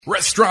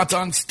Restaurant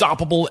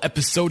Unstoppable,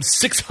 episode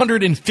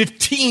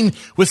 615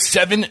 with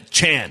Seven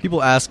Chan.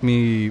 People ask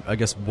me, I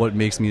guess, what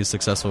makes me a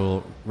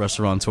successful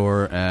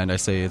restaurateur, and I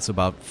say it's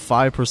about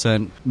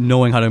 5%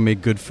 knowing how to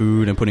make good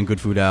food and putting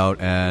good food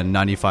out, and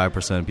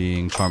 95%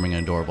 being charming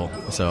and adorable.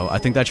 So I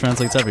think that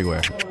translates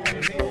everywhere.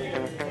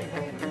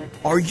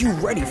 Are you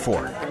ready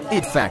for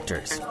it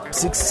factors,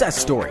 success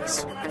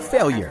stories,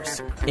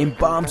 failures, and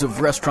bombs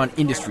of restaurant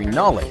industry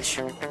knowledge?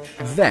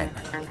 Then,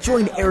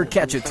 join Eric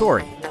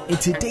Cacciatore and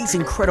today's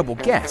incredible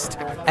guest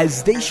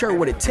as they share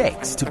what it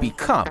takes to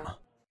become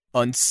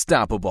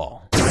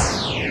unstoppable.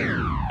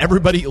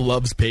 Everybody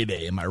loves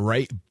payday, am I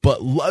right?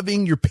 But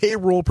loving your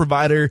payroll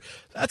provider,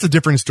 that's a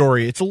different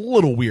story. It's a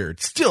little weird.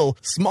 Still,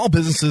 small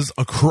businesses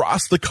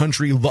across the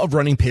country love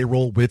running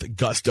payroll with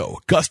Gusto.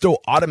 Gusto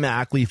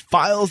automatically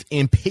files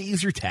and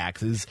pays your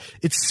taxes.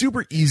 It's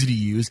super easy to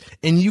use,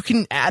 and you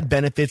can add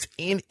benefits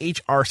and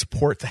HR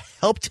support to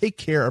help take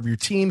care of your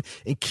team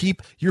and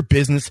keep your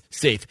business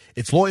safe.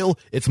 It's loyal,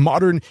 it's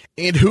modern,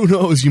 and who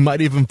knows, you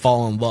might even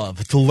fall in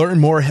love. To learn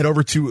more, head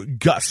over to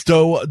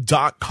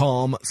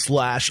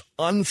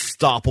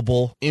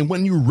gusto.com/unstoppable. And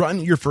when you run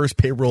your first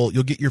payroll,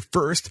 you'll get your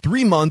first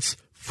 3 months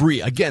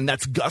free. Again,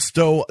 that's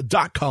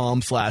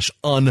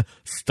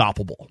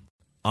gusto.com/unstoppable.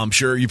 I'm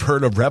sure you've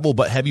heard of Revel,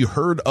 but have you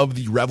heard of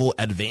the Revel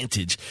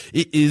Advantage?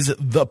 It is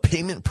the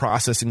payment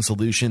processing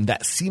solution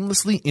that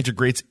seamlessly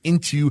integrates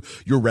into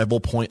your Revel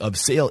point of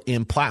sale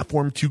and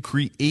platform to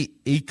create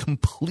a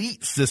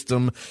complete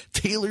system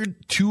tailored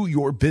to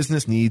your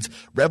business needs.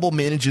 Revel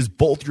manages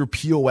both your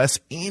POS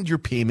and your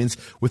payments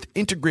with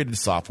integrated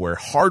software,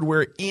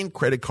 hardware, and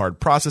credit card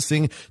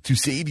processing to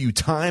save you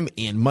time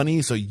and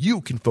money so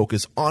you can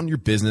focus on your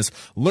business.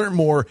 Learn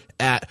more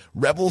at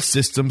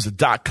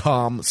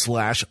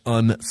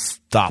revelsystems.com/unstoppable.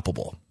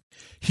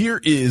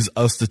 Here is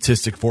a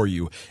statistic for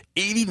you.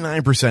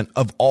 89%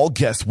 of all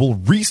guests will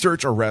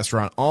research a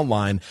restaurant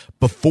online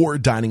before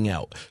dining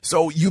out.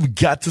 So you've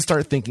got to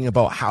start thinking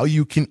about how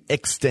you can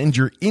extend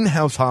your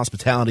in-house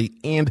hospitality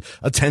and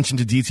attention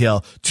to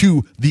detail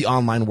to the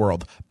online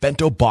world.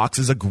 Bento Box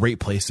is a great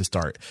place to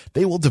start.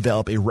 They will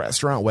develop a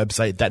restaurant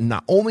website that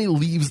not only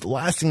leaves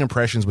lasting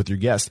impressions with your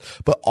guests,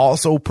 but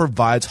also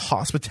provides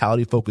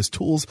hospitality-focused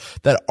tools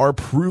that are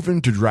proven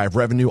to drive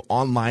revenue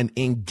online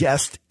and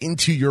guests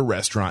into your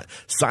restaurant.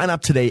 Sign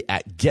up today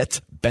at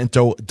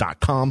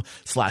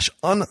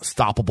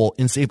getbento.com/unstoppable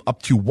and save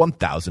up to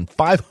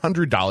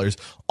 $1,500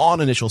 on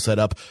initial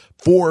setup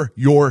for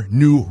your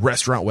new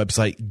restaurant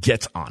website.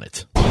 Get on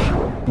it.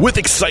 With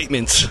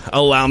excitement,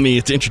 allow me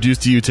to introduce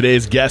to you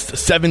today's guest,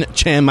 Seven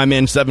Chan. My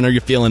man, Seven, are you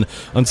feeling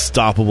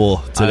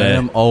unstoppable today? I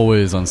am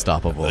always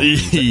unstoppable.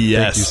 Yes.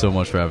 Thank you so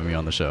much for having me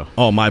on the show.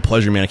 Oh, my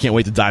pleasure, man. I can't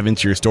wait to dive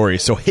into your story.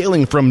 So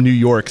hailing from New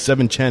York,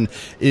 Seven Chan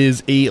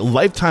is a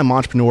lifetime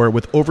entrepreneur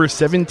with over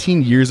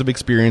 17 years of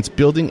experience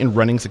building and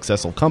running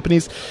successful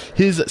companies.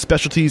 His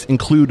specialties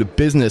include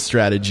business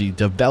strategy,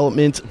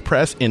 development,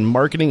 press, and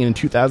marketing. And in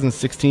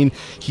 2016,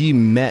 he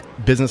met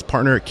business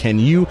partner Ken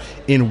Yu.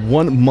 And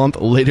 1 month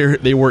later,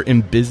 they were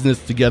in business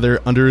together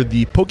under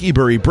the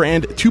Pokeberry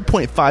brand.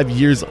 2.5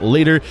 years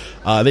later,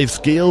 they've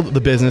scaled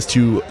the business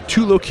to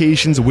 2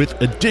 locations with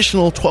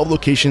additional 12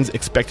 locations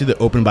expected to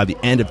open by the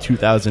end of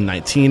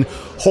 2019.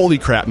 Holy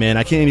crap, man.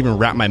 I can't even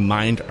wrap my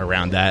mind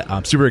around that.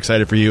 I'm super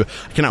excited for you.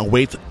 I cannot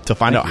wait to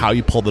find out how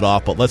you pulled it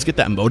off, but let's get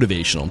that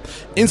motivational,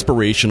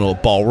 inspirational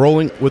ball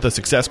rolling with a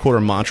success quote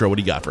or mantra. What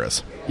do you got for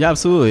us? Yeah,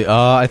 absolutely.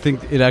 I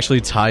think it actually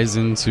ties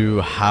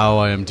into how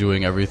I am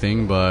doing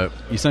everything, but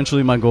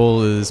essentially my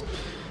goal is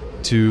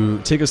to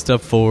take a step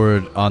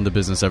forward on the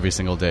business every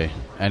single day.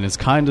 And it's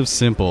kind of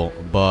simple,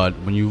 but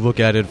when you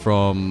look at it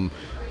from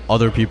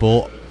other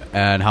people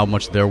and how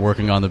much they're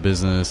working on the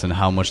business and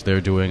how much they're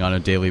doing on a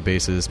daily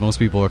basis, most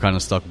people are kind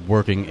of stuck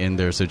working in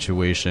their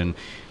situation,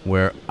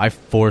 where I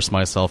force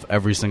myself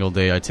every single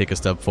day. I take a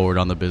step forward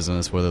on the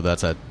business, whether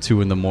that's at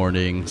 2 in the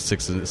morning,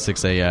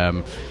 6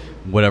 a.m.,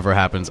 whatever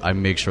happens, I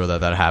make sure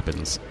that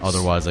happens.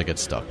 Otherwise, I get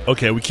stuck.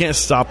 Okay, we can't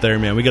stop there,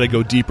 man. We got to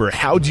go deeper.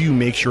 How do you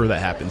make sure that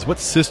happens? What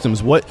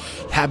systems, what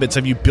habits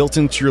have you built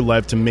into your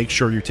life to make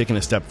sure you're taking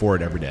a step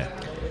forward every day?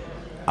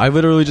 I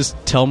literally just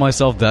tell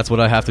myself that's what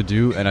I have to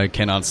do, and I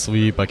cannot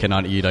sleep, I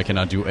cannot eat, I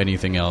cannot do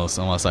anything else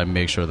unless I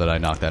make sure that I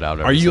knock that out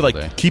every single day.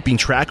 Are you keeping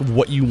track of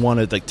what you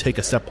want to take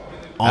a step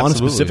on?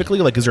 Absolutely. Specifically?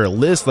 Is there a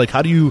list?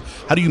 How do you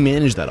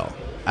manage that all?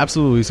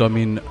 Absolutely. So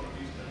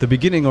the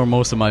beginning or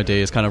most of my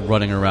day is kind of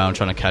running around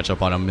trying to catch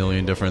up on a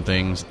million different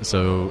things.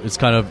 So it's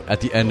kind of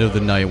at the end of the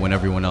night when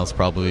everyone else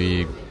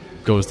probably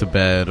goes to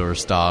bed or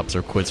stops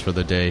or quits for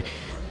the day.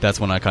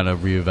 That's when I kind of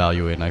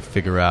reevaluate and I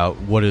figure out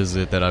what is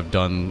it that I've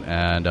done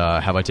and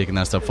have I taken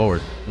that step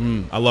forward.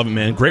 I love it,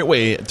 man. Great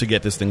way to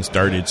get this thing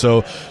started.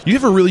 So you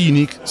have a really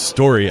unique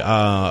story.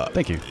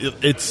 Thank you.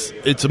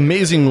 It's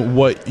amazing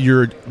what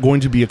you're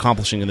going to be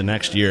accomplishing in the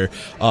next year.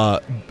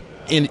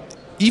 And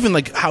even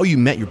how you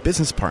met your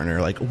business partner,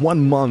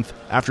 1 month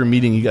after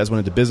meeting, you guys went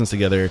into business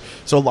together.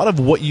 So a lot of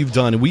what you've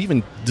done, and we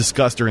even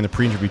discussed during the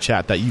pre-interview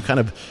chat that you kind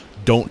of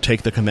don't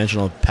take the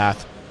conventional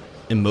path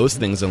in most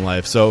things in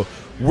life. So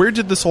where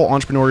did this whole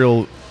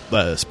entrepreneurial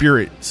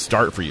spirit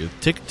start for you?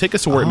 Take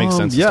us to where it makes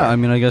sense. Yeah, to start. I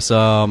mean, I guess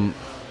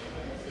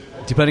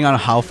depending on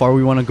how far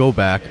we want to go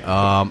back,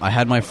 I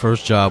had my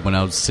first job when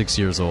I was 6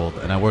 years old,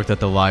 and I worked at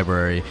the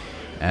library.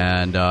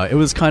 And it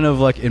was kind of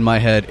like, in my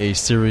head, a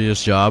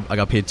serious job. I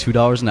got paid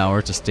 $2 an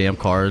hour to stamp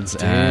cards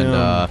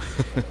and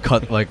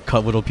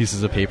cut little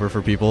pieces of paper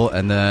for people.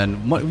 And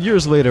then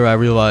years later, I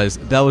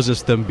realized that was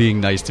just them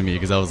being nice to me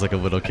because I was like a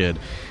little kid.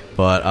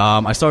 But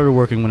I started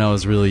working when I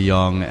was really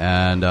young,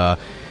 and I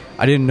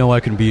didn't know I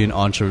could be an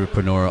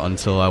entrepreneur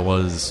until I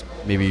was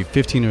maybe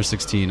 15 or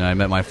 16. I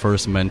met my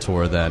first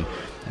mentor then.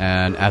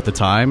 And at the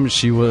time,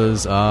 she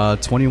was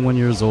 21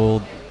 years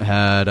old,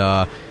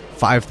 had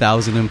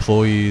 5,000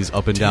 employees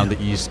up and down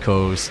the East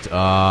Coast.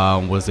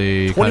 Was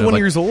a 21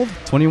 years old?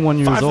 21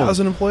 years old.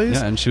 5,000 employees?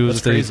 Yeah, and she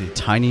was crazy. a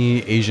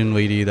tiny Asian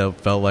lady that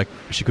felt like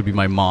she could be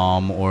my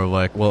mom, or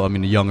like, well, I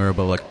mean, younger,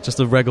 but like just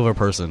a regular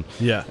person.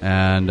 Yeah.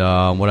 And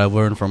what I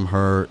learned from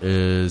her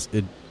is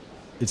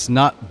it's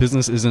not,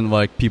 business isn't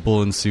like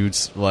people in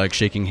suits like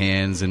shaking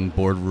hands in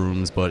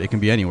boardrooms, but it can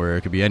be anywhere.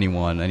 It could be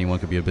anyone. Anyone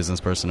could be a business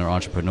person or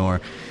entrepreneur.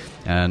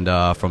 And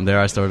from there,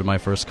 I started my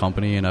first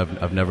company, and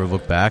I've never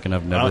looked back, and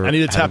I've never. I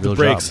need to tap the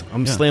brakes. Job.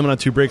 I'm slamming on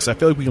 2 brakes. I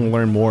feel like we can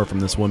learn more from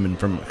this woman,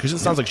 because it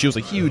sounds like she was a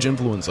huge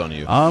influence on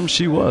you.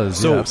 She was.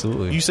 So yeah,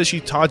 absolutely. You said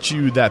she taught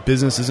you that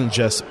business isn't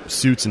just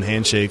suits and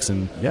handshakes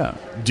and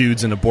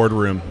dudes in a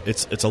boardroom.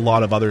 It's a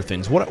lot of other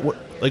things. What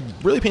like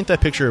really paint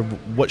that picture of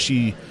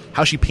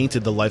how she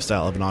painted the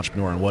lifestyle of an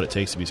entrepreneur and what it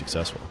takes to be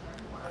successful.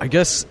 I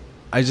guess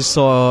I just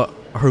saw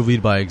her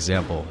lead by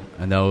example,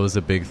 and that was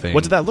a big thing.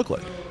 What did that look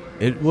like?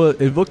 It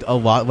looked a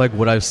lot like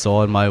what I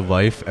saw in my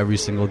life every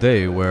single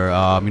day, where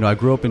I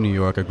grew up in New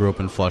York, I grew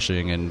up in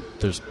Flushing, and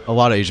there's a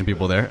lot of Asian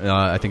people there.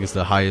 I think it's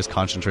the highest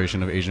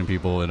concentration of Asian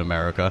people in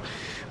America.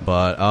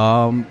 But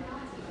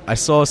I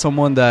saw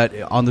someone that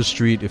on the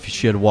street, if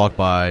she had walked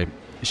by,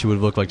 she would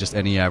look like just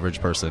any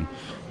average person.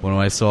 When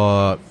I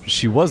saw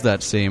she was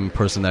that same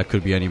person that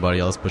could be anybody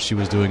else, but she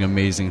was doing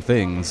amazing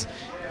things,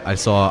 I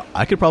saw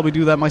I could probably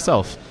do that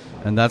myself.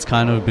 And that's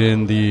kind of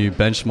been the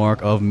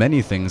benchmark of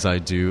many things I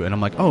do. And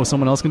I'm like, oh,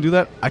 someone else can do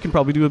that? I can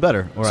probably do it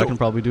better. Or I can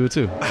probably do it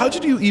too. How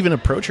did you even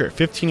approach her?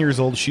 15 years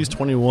old, she's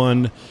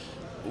 21.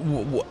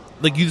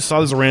 Like, you just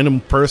saw this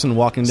random person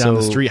walking down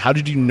the street. How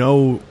did you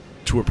know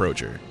to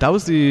approach her? That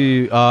was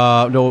the...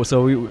 I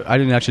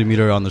didn't actually meet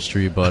her on the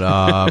street, but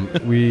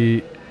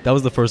that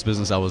was the first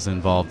business I was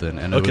involved in.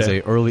 And it was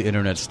an early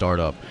internet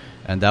startup.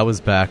 And that was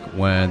back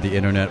when the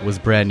internet was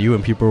brand new,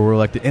 and people were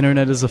like, "The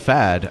internet is a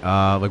fad."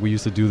 Like, we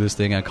used to do this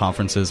thing at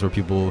conferences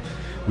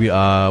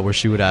where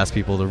she would ask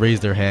people to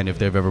raise their hand if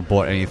they've ever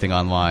bought anything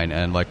online,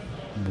 and like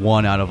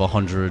 1 out of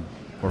 100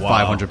 or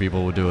 500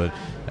 people would do it.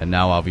 And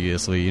now,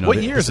 obviously,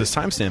 what year is this?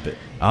 Timestamp it.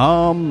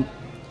 I'm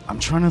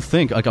trying to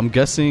think. Like, I'm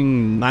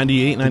guessing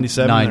 98,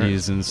 97,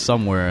 90s, and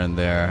somewhere in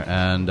there.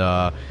 And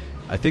I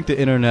think the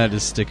internet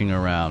is sticking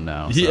around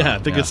now. So, I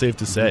think it's safe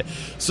to say.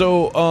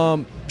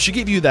 So she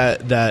gave you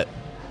that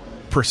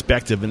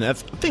perspective, and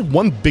that's, I think,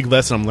 one big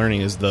lesson I'm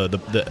learning is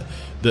the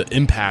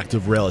impact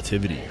of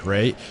relativity,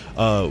 right?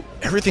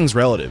 Everything's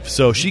relative.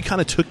 So she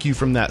kind of took you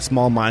from that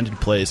small-minded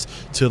place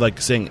to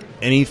like saying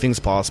anything's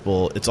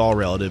possible. It's all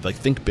relative. Like,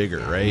 think bigger,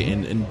 right?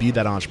 And be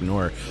that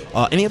entrepreneur.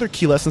 Any other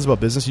key lessons about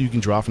business you can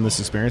draw from this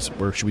experience,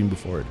 or should we move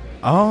forward?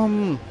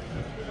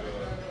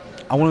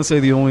 I want to say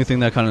the only thing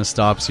that kind of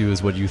stops you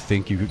is what you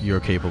think you're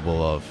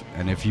capable of.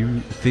 And if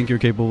you think you're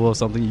capable of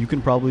something, you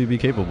can probably be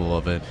capable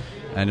of it.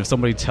 And if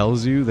somebody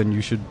tells you, then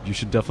you should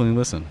definitely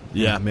listen.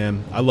 Yeah,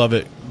 man. I love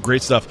it.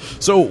 Great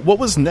stuff. So what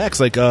was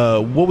next? Like,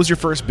 what was your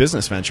first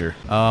business venture?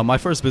 My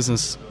first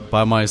business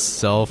by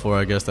myself, or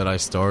I guess that I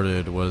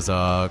started, was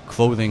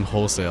clothing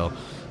wholesale.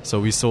 So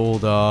we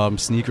sold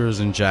sneakers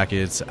and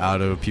jackets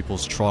out of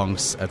people's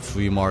trunks at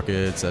flea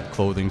markets, at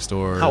clothing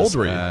stores. How old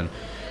were you? And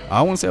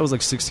I want to say I was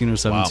like 16 or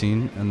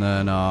 17. Wow. And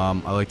then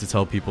I like to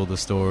tell people the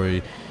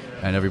story,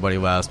 and everybody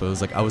laughs, but it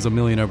was like I was a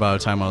millionaire by the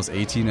time I was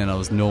 18, and I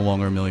was no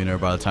longer a millionaire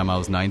by the time I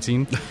was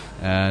 19.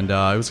 And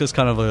it was just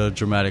kind of a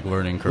dramatic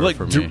learning curve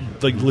for me.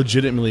 Like,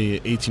 legitimately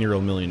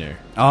 18-year-old millionaire.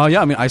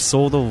 Yeah, I mean, I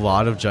sold a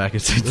lot of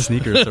jackets and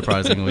sneakers,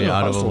 surprisingly,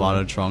 out of a lot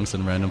of trunks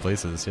in random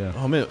places, yeah.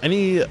 Oh, man.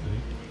 Any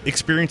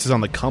experiences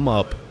on the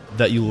come-up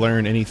that you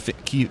learned, any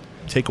key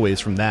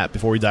takeaways from that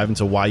before we dive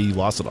into why you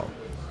lost it all?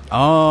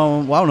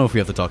 Well, I don't know if we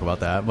have to talk about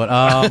that, but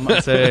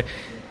I'd say,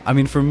 I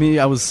mean, for me,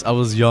 I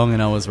was young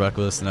and I was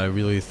reckless, and I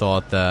really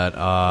thought that,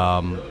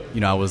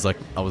 I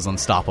was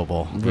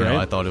unstoppable. You know,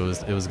 I thought it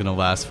was going to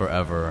last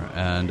forever,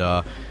 and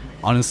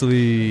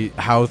honestly,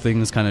 how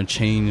things kind of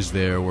changed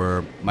there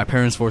were my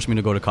parents forced me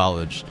to go to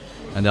college.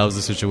 And that was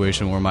a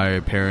situation where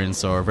my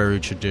parents are very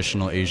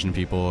traditional Asian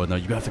people,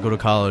 and you have to go to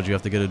college, you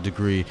have to get a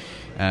degree.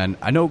 And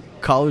I know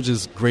college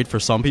is great for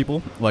some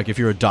people. Like, if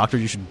you're a doctor,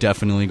 you should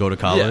definitely go to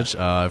college.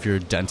 Yeah. If you're a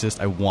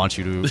dentist, I want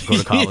you to go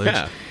to college.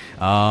 Yeah.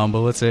 But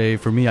let's say,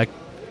 for me,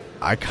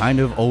 I kind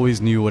of always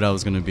knew what I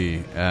was going to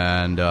be.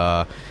 And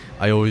I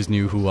always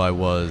knew who I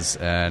was.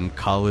 And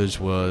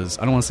college was,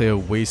 I don't want to say a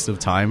waste of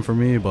time for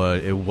me,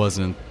 but it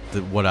wasn't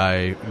what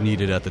I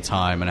needed at the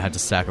time, and I had to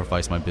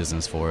sacrifice my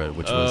business for it,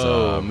 which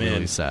was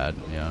really sad.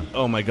 Yeah.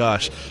 Oh my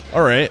gosh.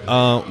 All right.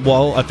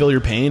 Well, I feel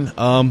your pain.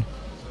 I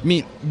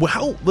mean,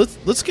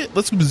 let's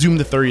zoom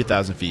to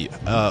 30,000 feet.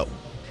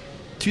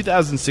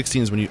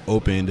 2016 is when you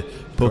opened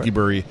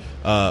Pokebury.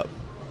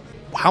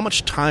 How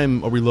much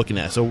time are we looking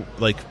at? So,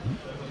 like,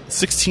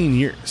 16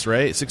 years,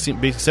 right?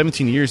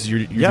 17 years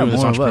you're doing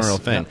this entrepreneurial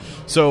thing.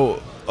 Yeah.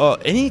 So,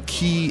 any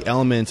key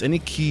elements, any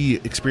key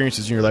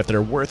experiences in your life that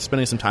are worth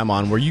spending some time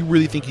on, where you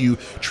really think you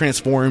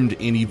transformed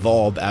and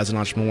evolved as an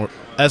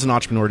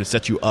entrepreneur to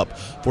set you up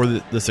for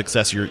the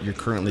success you're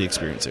currently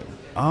experiencing?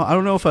 I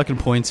don't know if I can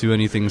point to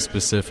anything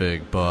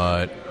specific,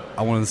 but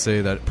I want to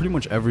say that pretty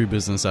much every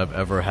business I've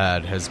ever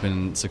had has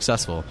been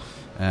successful.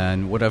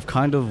 And what I've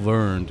kind of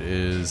learned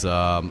is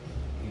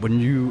when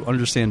you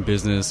understand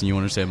business and you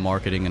understand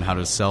marketing and how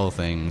to sell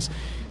things,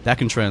 that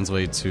can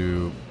translate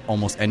to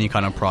almost any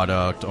kind of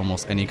product,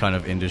 almost any kind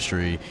of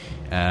industry.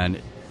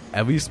 And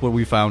at least what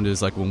we found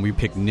is, like, when we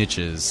pick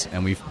niches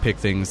and we pick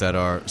things that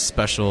are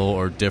special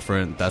or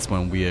different, that's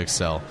when we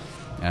excel.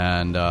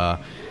 And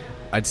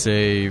I'd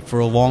say for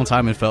a long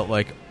time it felt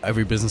like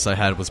every business I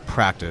had was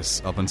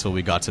practice up until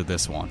we got to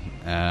this one.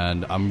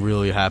 And I'm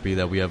really happy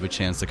that we have a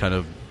chance to kind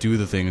of do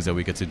the things that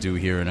we get to do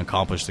here and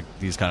accomplish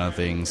these kind of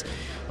things.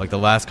 Like the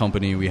last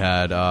company we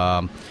had,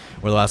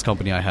 or the last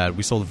company I had,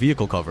 we sold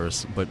vehicle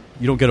covers, but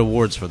you don't get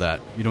awards for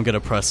that. You don't get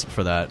a press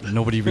for that.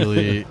 Nobody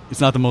really,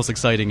 it's not the most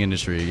exciting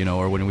industry, you know.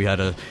 Or when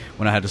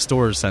I had a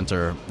storage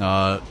center,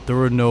 there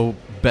were no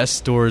best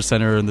storage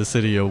center in the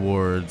city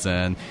awards,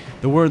 and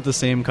there weren't the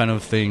same kind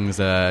of things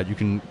that you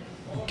can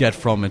get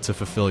from it to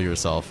fulfill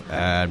yourself.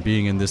 And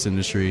being in this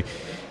industry,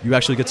 you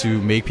actually get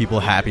to make people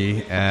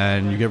happy,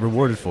 and you get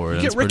rewarded for it.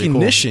 You get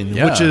recognition, cool.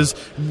 Yeah. Which is,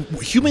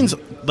 humans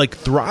like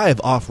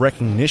thrive off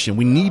recognition.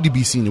 We need to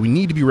be seen. We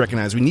need to be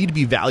recognized. We need to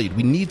be valued.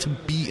 We need to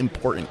be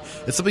important.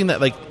 It's something that,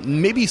 like,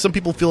 maybe some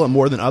people feel it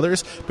more than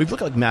others. But if you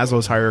look at, like,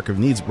 Maslow's hierarchy of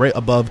needs, right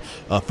above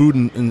food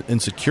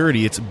and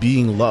security, it's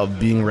being loved,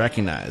 being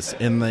recognized.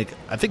 And, like,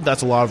 I think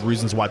that's a lot of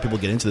reasons why people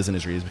get into this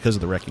industry is because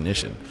of the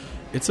recognition.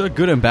 It's a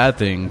good and bad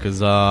thing, because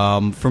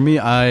for me,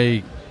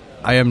 I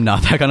am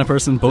not that kind of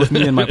person. Both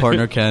me and my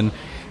partner, Ken,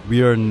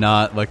 we are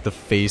not like the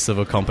face of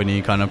a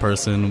company kind of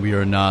person. We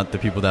are not the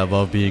people that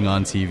love being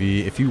on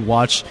TV. If you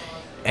watch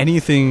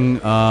anything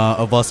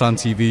of us on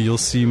TV, you'll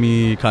see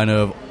me kind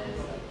of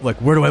like,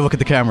 where do I look at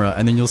the camera?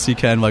 And then you'll see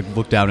Ken like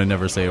look down and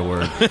never say a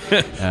word.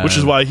 Which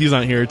is why he's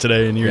not here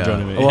today and you're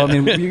joining me. Well, I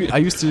mean, I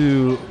used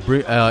to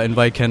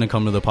invite Ken to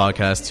come to the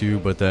podcast too,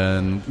 but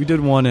then we did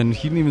one and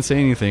he didn't even say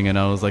anything. And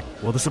I was like,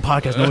 well, this is a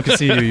podcast. No one can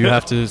see you. You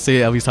have to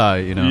say at least hi,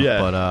 you know. Yeah.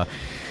 But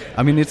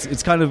I mean,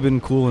 it's kind of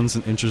been cool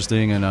and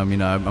interesting, and I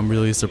mean, I'm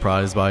really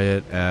surprised by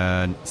it.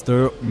 And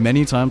there are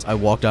many times I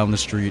walk down the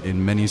street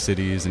in many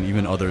cities and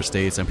even other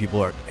states, and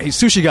people are, "Hey,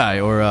 sushi guy,"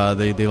 or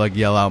they like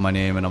yell out my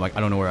name, and I'm like, I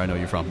don't know where I know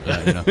you from.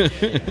 Yeah, you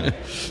know?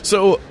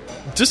 So,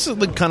 just to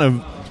like kind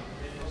of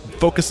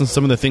focus on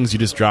some of the things you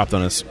just dropped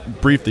on us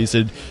briefly. You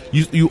said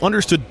you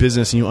understood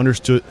business and you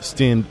understood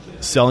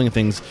selling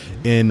things,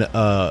 and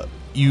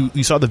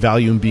you saw the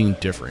value in being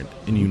different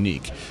and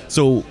unique.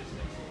 So,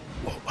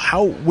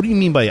 what do you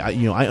mean by,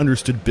 I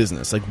understood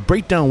business? Like,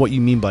 break down what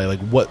you mean by, like,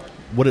 what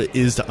it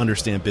is to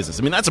understand business.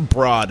 I mean, that's a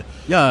broad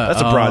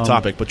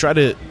topic, but try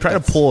to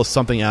pull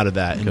something out of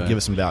that and give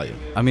us some value.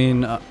 I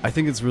mean, I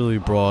think it's really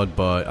broad,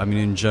 but I mean,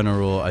 in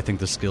general, I think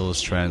the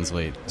skills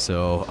translate.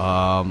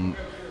 So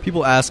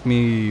people ask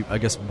me, I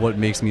guess, what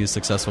makes me a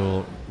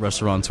successful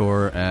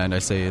restaurateur, and I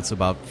say it's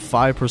about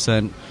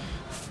 5%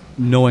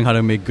 knowing how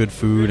to make good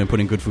food and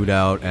putting good food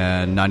out,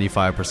 and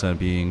 95%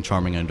 being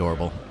charming and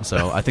adorable.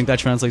 So I think that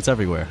translates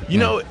everywhere. You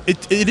know,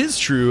 it is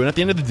true. And at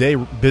the end of the day,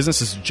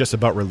 business is just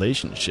about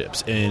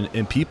relationships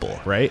and people,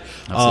 right?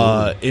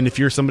 Absolutely. And if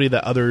you're somebody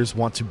that others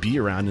want to be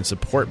around and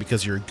support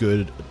because you're a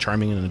good,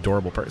 charming, and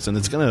adorable person,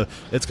 it's gonna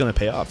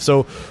pay off.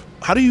 So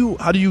how do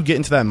you get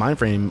into that mind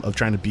frame of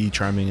trying to be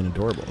charming and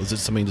adorable? Is it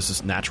something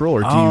just natural,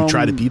 or do you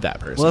try to be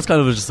that person? Well, that's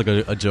kind of just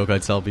like a joke I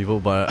tell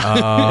people, but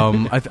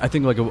I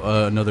think like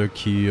another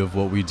key of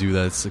what we do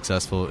that's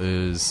successful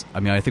is, I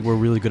mean, I think we're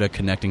really good at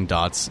connecting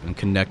dots and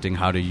connecting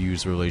how to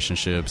use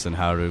relationships and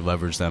how to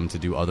leverage them to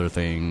do other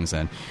things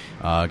and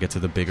get to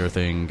the bigger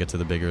thing, get to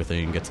the bigger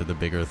thing, get to the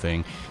bigger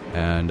thing.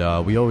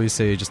 And we always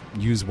say, just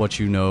use what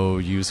you know,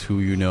 use who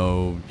you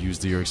know,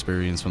 use your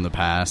experience from the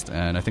past.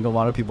 And I think a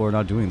lot of people are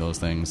not doing those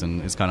things, and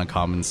it's kind of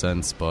common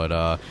sense,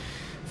 but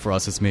for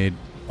us, it's made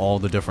all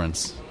the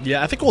difference.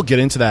 Yeah, I think we'll get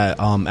into that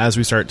as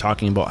we start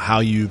talking about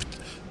how you've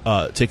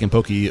taken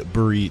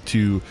Pokebury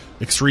to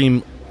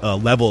extreme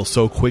levels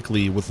so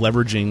quickly with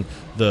leveraging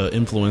the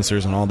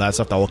influencers and all that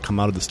stuff that will come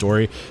out of the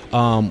story.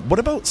 What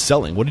about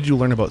selling? What did you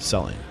learn about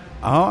selling?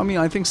 I mean,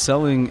 I think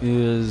selling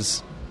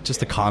is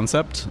just a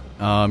concept.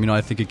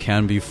 I think it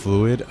can be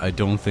fluid. I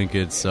don't think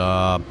it's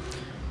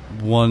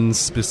one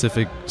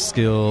specific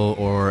skill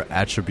or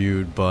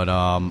attribute, but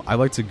I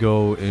like to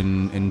go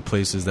in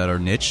places that are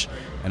niche,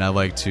 and I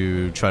like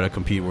to try to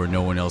compete where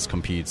no one else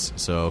competes.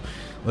 So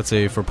let's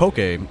say for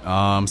Poke,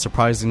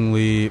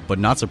 surprisingly but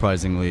not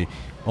surprisingly,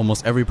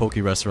 almost every poke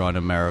restaurant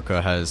in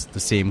America has the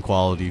same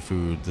quality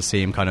food, the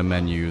same kind of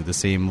menu, the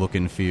same look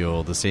and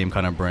feel, the same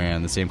kind of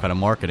brand, the same kind of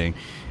marketing.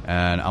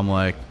 And I'm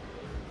like,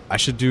 I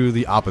should do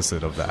the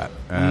opposite of that.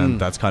 And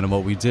that's kind of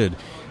what we did.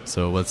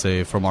 So let's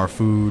say from our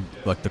food,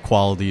 like the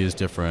quality is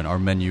different, our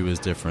menu is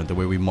different, the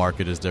way we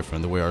market is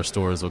different, the way our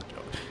stores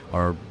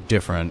are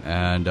different.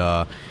 And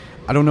I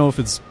don't know if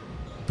it's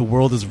the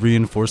world is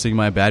reinforcing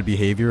my bad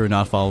behavior or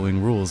not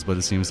following rules, but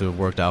it seems to have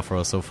worked out for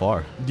us so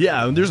far.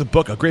 Yeah, there's a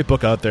great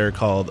book out there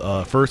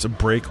called First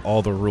Break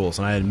All the Rules,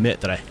 and I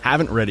admit that I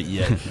haven't read it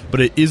yet,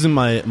 but it is in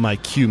my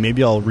queue.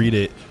 Maybe I'll read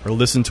it or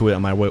listen to it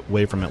on my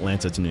way from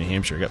Atlanta to New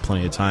Hampshire. I got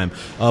plenty of time.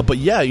 But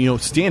yeah,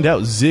 stand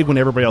out, zig when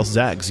everybody else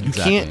zags.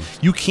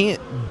 You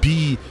can't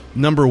be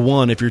number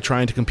one if you're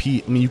trying to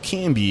compete. I mean, you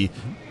can be,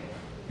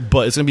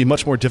 but it's going to be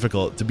much more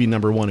difficult to be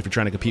number one if you're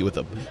trying to compete with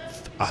a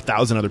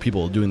 1,000 other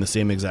people doing the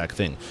same exact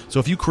thing.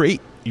 So if you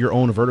create your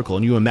own vertical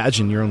and you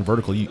imagine your own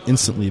vertical, you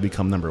instantly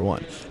become number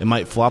one. It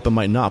might flop, it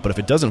might not, but if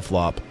it doesn't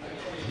flop,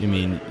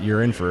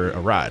 you're in for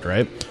a ride,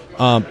 right?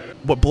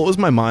 What blows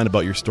my mind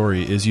about your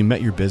story is you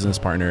met your business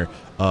partner,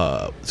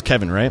 it's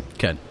Kevin, right?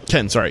 Ken.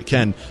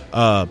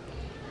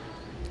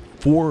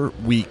 4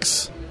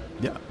 weeks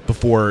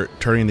before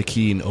turning the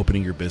key and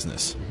opening your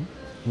business.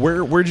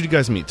 Where did you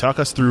guys meet? Talk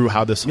us through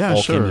how this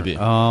all came to be.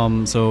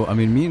 So,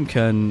 me and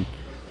Ken...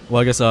 Well,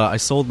 I guess I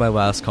sold my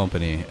last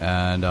company,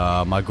 and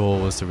my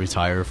goal was to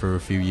retire for a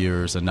few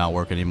years and not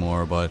work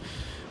anymore. But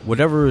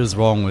whatever is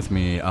wrong with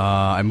me,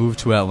 I moved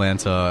to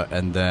Atlanta,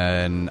 and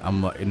then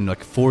in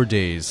like 4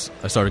 days,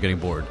 I started getting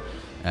bored.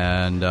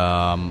 And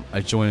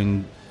I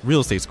joined real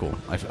estate school.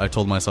 I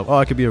told myself,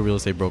 I could be a real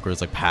estate broker. It's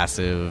like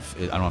passive.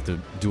 I don't have to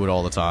do it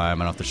all the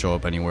time. I don't have to show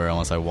up anywhere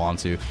unless I want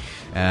to.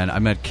 And I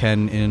met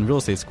Ken in real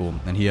estate school,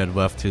 and he had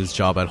left his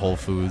job at Whole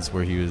Foods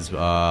where he was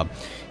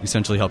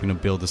essentially helping to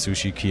build the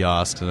sushi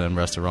kiosks and then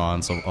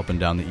restaurants up and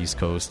down the East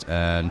Coast.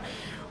 And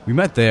we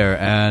met there,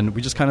 and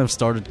we just kind of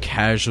started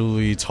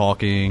casually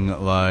talking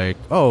like,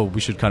 we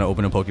should kind of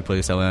open a poke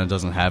place. Atlanta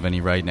doesn't have any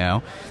right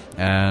now.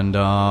 And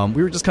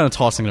we were just kind of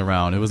tossing it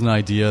around. It was an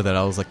idea that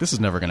I was like, this is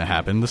never going to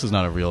happen. This is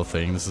not a real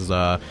thing. This is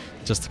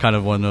just kind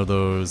of one of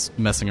those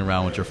messing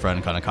around with your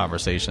friend kind of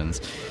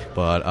conversations.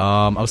 But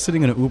I was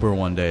sitting in an Uber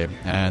one day,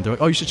 and they're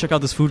like, you should check out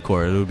this food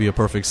court. It would be a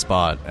perfect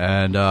spot.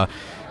 And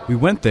we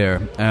went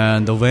there,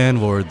 and the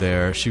landlord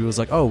there, she was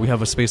like, we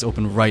have a space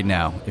open right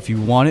now. If you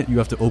want it, you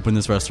have to open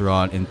this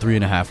restaurant in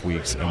 3.5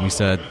 weeks. And we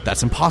said,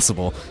 that's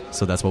impossible.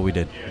 So that's what we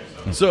did.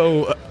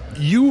 So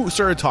you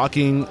started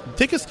talking.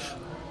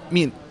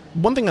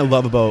 One thing I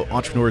love about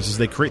entrepreneurs is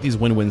they create these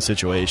win-win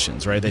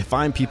situations, right? They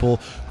find people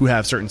who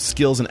have certain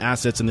skills and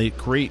assets, and they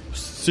create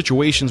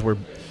situations where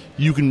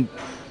you can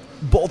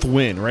both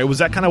win, right? Was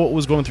that kind of what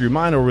was going through your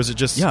mind, or was it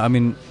just... Yeah,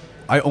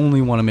 I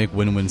only want to make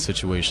win-win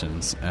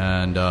situations,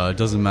 and it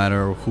doesn't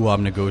matter who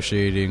I'm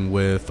negotiating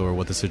with or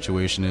what the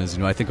situation is.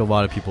 I think a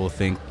lot of people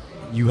think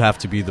you have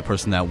to be the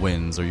person that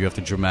wins, or you have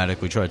to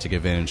dramatically try to take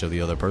advantage of the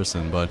other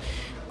person, but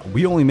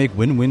we only make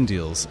win-win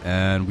deals,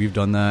 and we've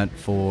done that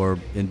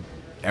in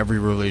every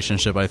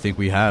relationship I think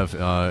we have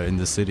in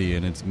the city,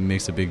 and it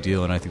makes a big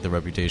deal, and I think the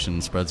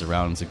reputation spreads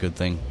around. It's a good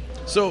thing.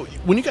 So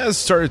when you guys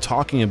started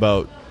talking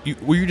about,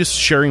 were you just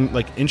sharing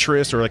like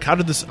interest, or like how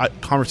did this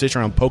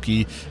conversation around poke?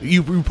 You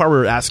probably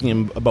were asking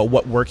him about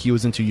what work he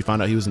was into. You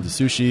found out he was into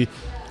sushi.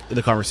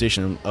 The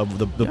conversation of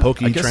the poke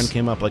trend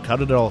came up. Like, how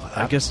did it all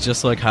happen? I guess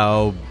just like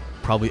how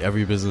probably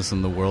every business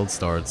in the world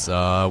starts. We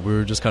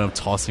were just kind of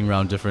tossing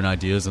around different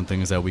ideas and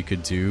things that we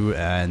could do,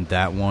 and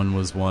that one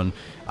was one.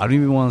 I don't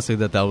even want to say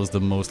that was the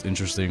most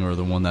interesting or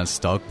the one that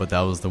stuck, but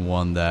that was the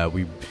one that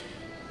we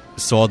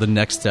saw the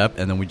next step,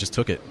 and then we just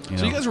took it.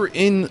 So you guys were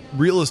in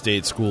real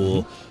estate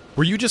school. Mm-hmm.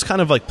 Were you just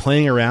kind of like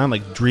playing around,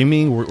 like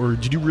dreaming, or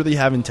did you really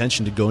have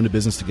intention to go into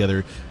business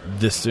together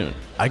this soon?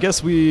 I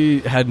guess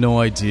we had no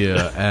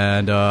idea.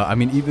 And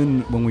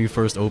even when we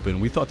first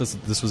opened, we thought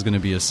this was going to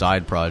be a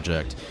side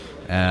project.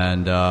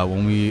 And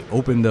when we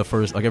opened the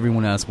first, like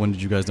everyone asked, when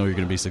did you guys know you're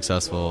going to be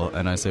successful?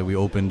 And I said we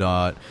opened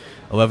at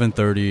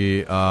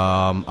 11:30,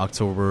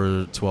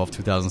 October 12,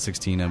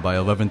 2016. And by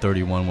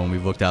 11:31, when we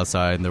looked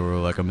outside, and there were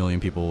like 1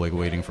 million people like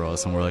waiting for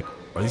us, and we're like,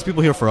 are these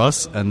people here for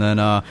us? And then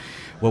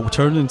what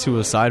turned into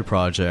a side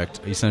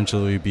project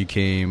essentially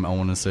became, I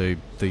want to say,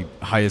 the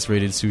highest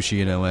rated sushi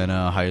in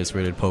Atlanta, highest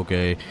rated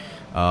poke,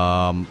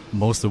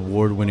 most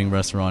award-winning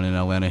restaurant in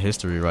Atlanta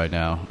history right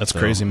now. That's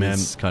crazy, man.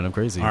 It's kind of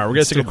crazy. All right, we're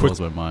gonna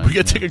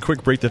take a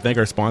quick break to thank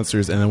our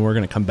sponsors, and then we're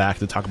gonna come back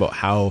to talk about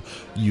how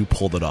you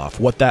pulled it off,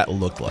 what that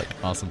looked like.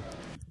 Awesome.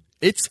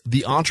 It's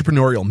the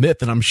entrepreneurial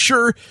myth, and I'm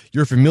sure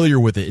you're familiar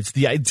with it. It's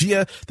the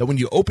idea that when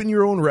you open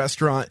your own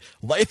restaurant,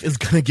 life is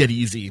going to get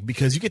easy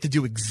because you get to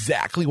do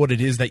exactly what it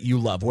is that you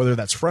love, whether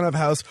that's front of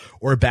house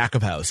or back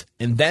of house.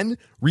 And then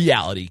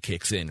reality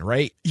kicks in,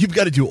 right? You've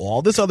got to do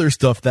all this other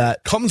stuff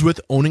that comes with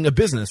owning a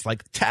business,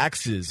 like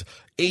taxes,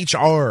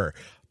 HR,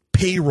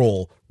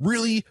 payroll,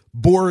 really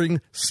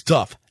boring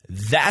stuff.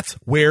 That's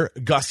where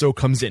Gusto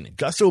comes in.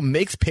 Gusto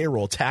makes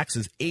payroll,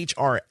 taxes,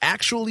 HR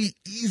actually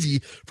easy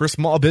for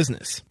small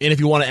business. And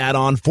if you want to add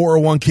on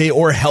 401k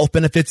or health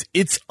benefits,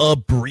 it's a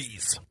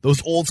breeze.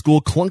 Those old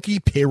school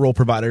clunky payroll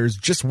providers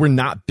just were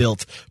not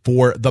built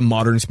for the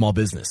modern small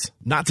business.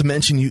 Not to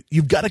mention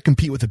you've got to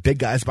compete with the big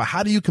guys, but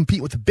how do you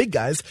compete with the big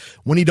guys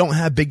when you don't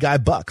have big guy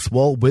bucks?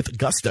 Well, with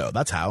Gusto,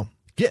 that's how.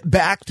 Get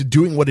back to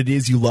doing what it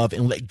is you love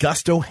and let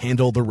Gusto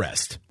handle the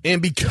rest. And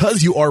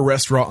because you are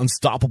Restaurant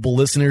Unstoppable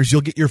listeners,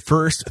 you'll get your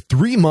first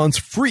 3 months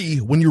free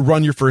when you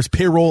run your first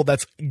payroll.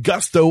 That's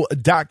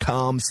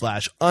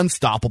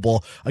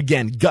gusto.com/unstoppable.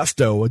 Again,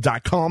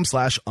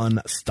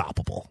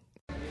 gusto.com/unstoppable.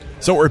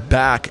 So we're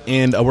back,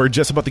 and we're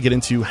just about to get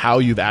into how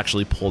you've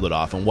actually pulled it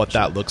off and what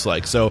that looks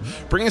like. So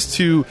bring us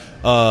to,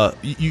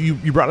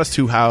 you brought us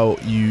to how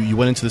you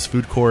went into this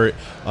food court.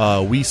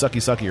 We Sucky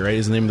Sucky, right,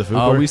 is the name of the food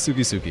court? We Suki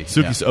Suki.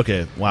 Suki, yeah.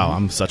 Okay, wow,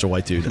 I'm such a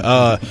white dude.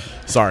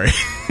 Sorry.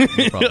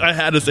 I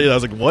had to say that. I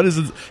was like, what is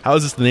this? How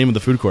is this the name of the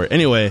food court?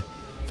 Anyway,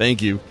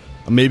 thank you.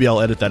 Maybe I'll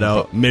edit that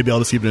out. Maybe I'll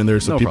just keep it in there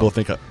so people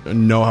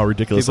know how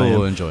ridiculous I am.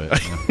 People will enjoy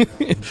it.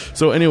 Yeah.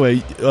 So anyway,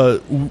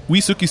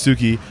 We Suki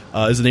Suki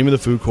is the name of the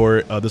food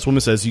court. This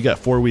woman says you got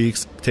 4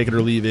 weeks, take it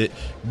or leave it.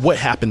 What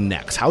happened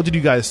next? How did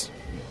you guys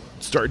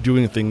start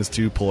doing things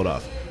to pull it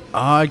off?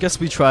 I guess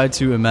we tried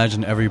to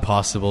imagine every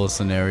possible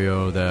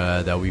scenario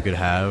that we could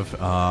have,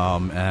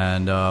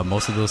 and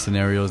most of those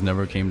scenarios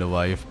never came to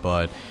life.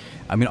 But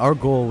I mean, our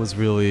goal was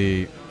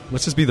really,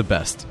 let's just be the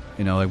best.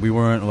 You know, like we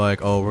weren't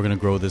like, oh, we're going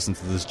to grow this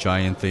into this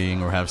giant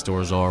thing or have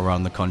stores all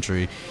around the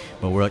country.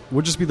 But we're like,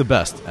 we'll just be the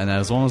best. And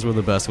as long as we're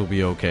the best, we'll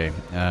be okay.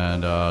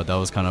 And that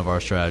was kind of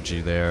our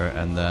strategy there.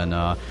 And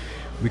then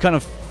we kind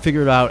of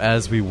figured out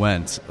as we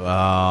went,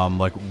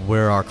 like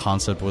where our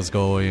concept was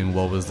going,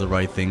 what was the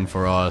right thing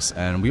for us.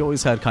 And we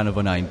always had kind of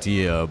an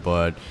idea,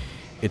 but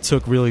it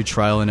took really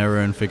trial and error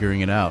in figuring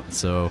it out.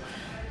 So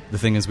the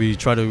thing is, we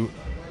try to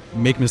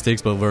make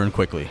mistakes but learn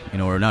quickly,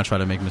 or not try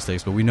to make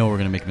mistakes, but we know we're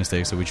going to make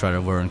mistakes, so we try to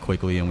learn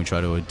quickly and we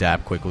try to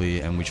adapt quickly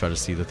and we try to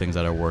see the things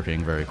that are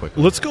working very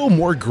quickly. Let's go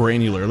more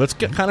granular. Let's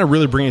kind of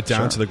really bring it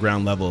down to the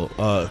ground level,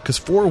 because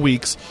 4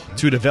 weeks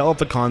to develop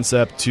the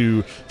concept,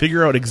 to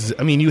figure out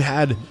you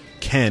had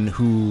Ken,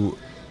 who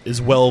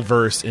is well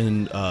versed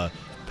in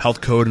health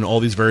code and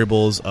all these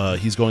variables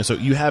he's going. So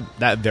you have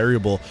that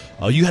variable.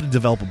 You had to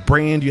develop a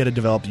brand. You had to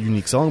develop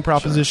unique selling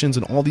propositions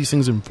and all these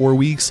things in 4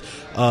 weeks.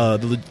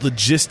 The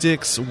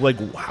logistics,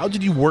 like how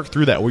did you work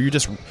through that? Were you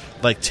just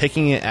like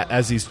taking it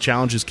as these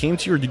challenges came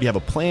to you, or did you have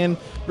a plan?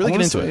 Really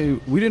get into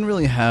it. We didn't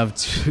really have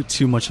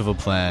too much of a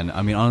plan.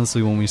 I mean,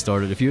 honestly, when we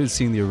started, if you had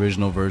seen the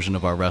original version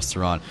of our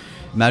restaurant,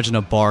 imagine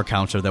a bar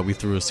counter that we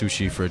threw a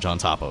sushi fridge on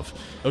top of.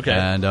 Okay.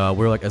 And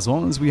we're like, as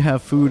long as we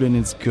have food and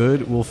it's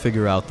good, we'll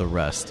figure out the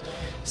rest.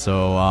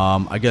 So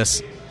I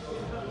guess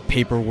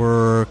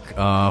paperwork,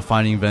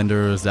 finding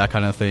vendors, that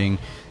kind of thing,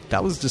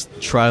 that was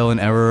just trial and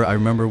error. I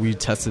remember we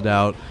tested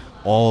out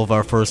all of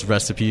our first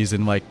recipes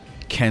in like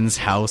Ken's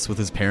house with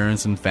his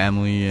parents and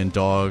family and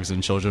dogs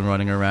and children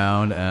running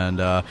around, and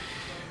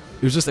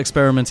it was just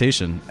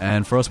experimentation.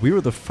 And for us, we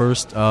were the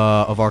first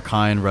of our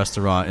kind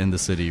restaurant in the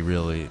city,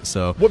 really.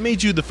 So, what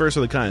made you the first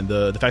of the kind?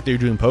 The fact that you're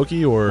doing poke,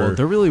 or well,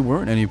 there really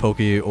weren't any poke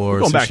or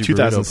going back sushi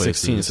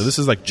 2016. places. So this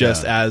is like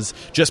just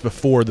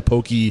before the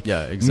poke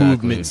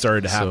movement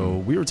started to happen. So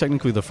we were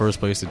technically the first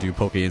place to do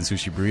poke and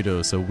sushi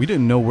burritos. So we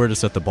didn't know where to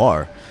set the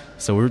bar.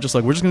 So we were just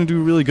like, we're just going to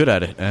do really good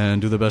at it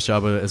and do the best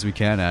job as we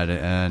can at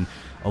it. And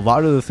a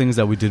lot of the things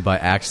that we did by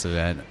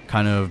accident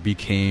kind of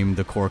became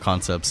the core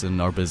concepts in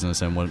our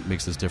business and what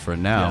makes us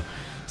different now. Yeah.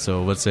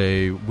 So let's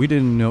say we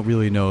didn't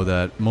really know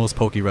that most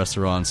poke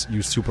restaurants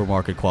use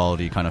supermarket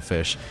quality kind of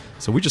fish.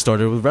 So we just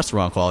started with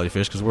restaurant quality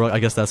fish because I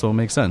guess that's what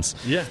makes sense.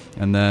 Yeah.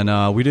 And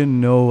then we didn't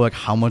know like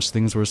how much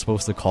things were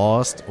supposed to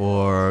cost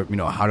or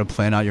how to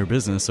plan out your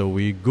business. So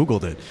we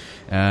Googled it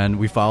and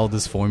we followed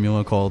this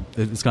formula called,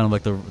 it's kind of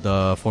like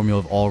the formula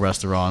of all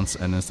restaurants,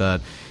 and it's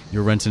that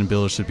your rent and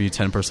bill should be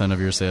 10%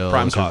 of your sales.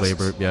 Prime costs.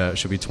 Your labor, it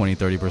should be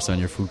 20-30%.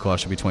 Your food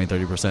cost should be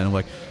 20-30%. And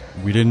like,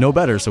 we didn't know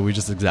better, so we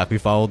just exactly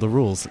followed the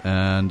rules,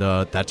 and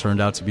that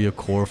turned out to be a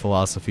core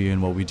philosophy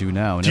in what we do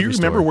now. Do you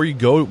remember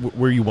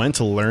where you went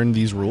to learn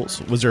these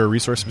rules? Was there a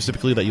resource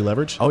specifically that you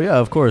leveraged? Oh yeah,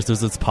 of course.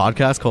 There's this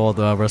podcast called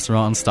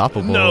Restaurant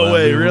Unstoppable. No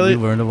way, really?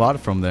 We learned a lot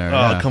from there.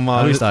 Oh, come on.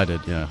 At least I did.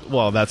 Yeah.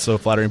 Well, that's so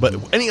flattering.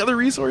 But any other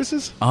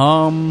resources?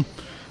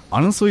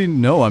 Honestly,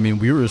 no. I mean,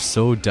 we were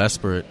so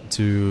desperate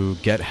to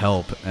get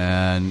help,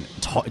 and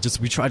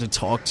we tried to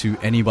talk to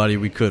anybody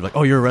we could. Like,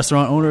 oh, you're a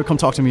restaurant owner? Come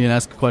talk to me and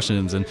ask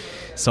questions. And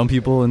some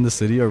people in the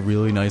city are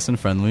really nice and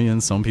friendly,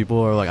 and some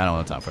people are like, I don't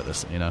have time for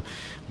this,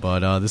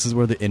 But this is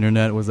where the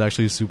internet was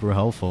actually super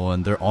helpful,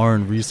 and there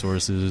aren't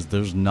resources.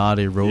 There's not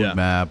a roadmap.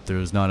 Yeah.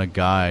 There's not a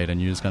guide,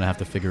 and you're just going to have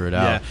to figure it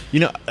out.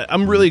 Yeah.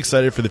 I'm really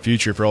excited for the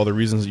future for all the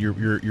reasons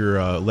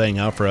you're laying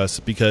out for us,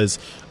 because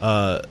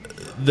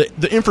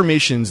the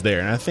information's there,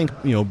 and I think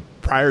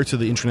prior to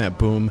the internet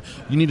boom,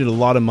 you needed a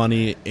lot of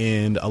money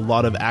and a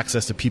lot of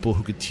access to people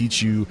who could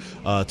teach you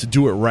to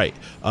do it right.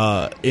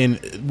 And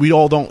we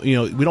all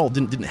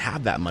didn't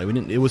have that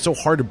money. It was so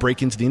hard to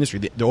break into the industry.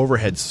 The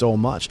overhead's so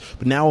much.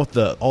 But now with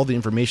all the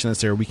information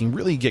that's there, we can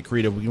really get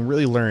creative. We can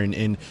really learn.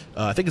 And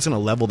I think it's going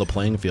to level the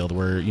playing field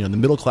where, the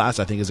middle class,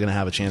 I think, is going to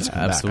have a chance to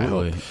come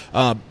Absolutely.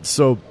 back.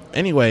 So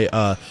anyway,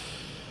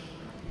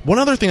 one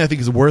other thing I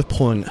think is worth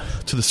pulling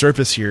to the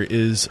surface here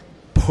is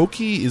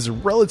Pokey is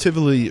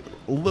relatively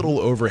little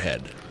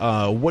overhead.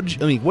 What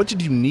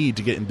did you need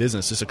to get in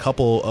business? Just a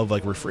couple of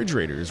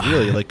refrigerators,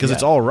 really, because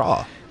it's all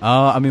raw.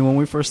 When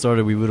we first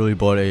started, we literally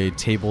bought a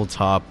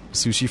tabletop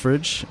sushi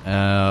fridge.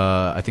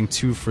 I think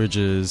 2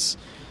 fridges,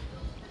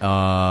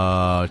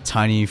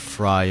 tiny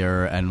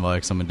fryer,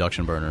 and some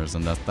induction burners,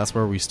 and that's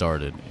where we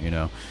started.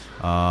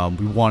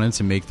 We wanted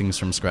to make things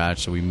from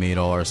scratch, so we made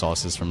all our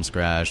sauces from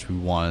scratch. We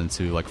wanted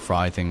to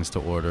fry things to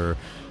order,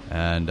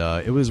 and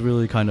it was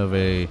really kind of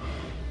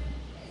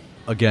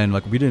again,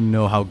 we didn't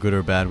know how good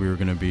or bad we were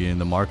going to be in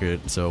the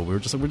market, so we're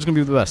just going to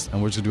be the best,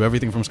 and we're just going to do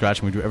everything from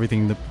scratch, and we do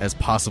everything as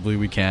possibly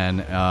we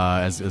can,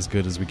 as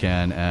good as we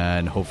can,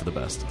 and hope for the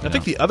best. I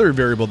think the other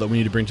variable that we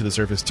need to bring to the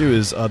surface too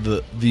is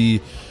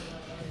the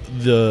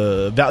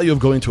value of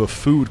going to a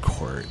food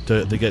court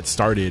to get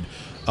started.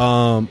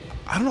 I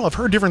don't know. I've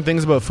heard different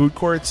things about food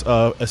courts,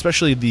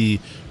 especially the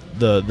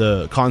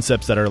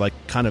concepts that are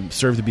kind of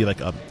serve to be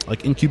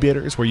like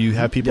incubators where you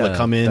have people that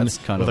come in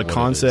with a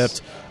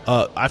concept.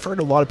 I've heard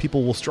a lot of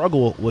people will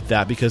struggle with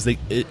that because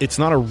it's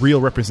not a real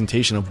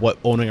representation of what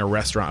owning a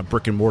restaurant, a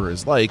brick and mortar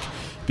is like,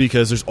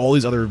 because there's all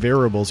these other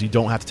variables you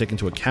don't have to take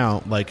into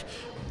account, like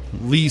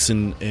lease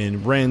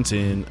and rent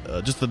and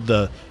just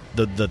the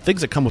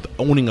things that come with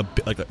owning a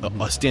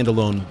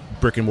standalone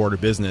brick and mortar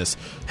business.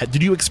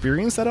 Did you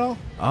experience that all?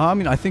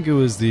 I think it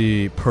was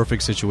the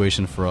perfect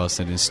situation for us,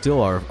 and it's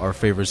still our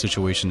favorite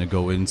situation to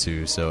go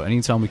into. So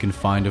anytime we can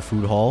find a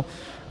food hall,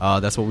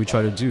 that's what we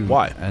try to do.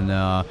 Why?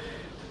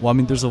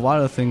 And there's a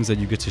lot of things that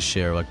you get to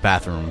share, like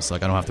bathrooms. I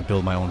don't have to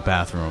build my own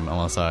bathroom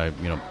unless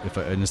if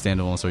in a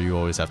standalone store you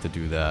always have to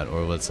do that.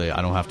 Or let's say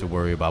I don't have to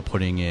worry about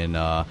putting in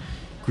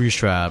grease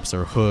traps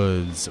or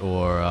hoods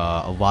or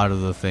a lot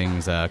of the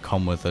things that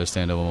come with a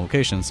standalone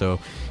location. So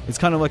it's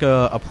kind of like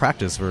a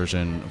practice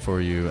version for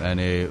you and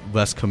a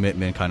less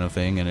commitment kind of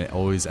thing, and it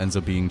always ends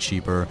up being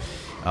cheaper.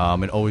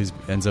 It always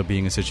ends up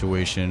being a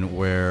situation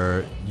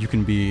where you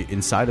can be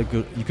in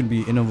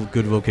a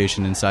good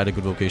location, inside a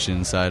good location,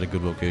 inside a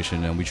good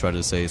location, and we try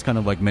to say it's kind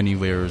of like many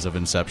layers of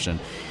Inception.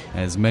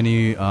 As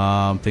many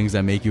things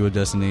that make you a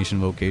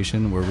destination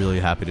location, we're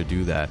really happy to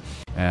do that.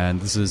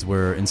 And this is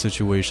where in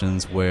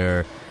situations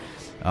where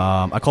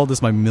I call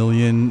this my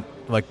million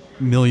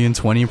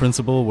 20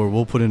 principle, where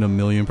we'll put in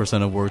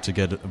 1,000,000% of work to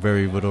get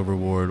very little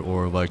reward,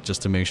 or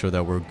just to make sure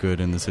that we're good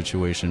in the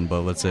situation.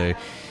 But let's say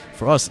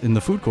for us in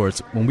the food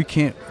courts, when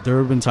there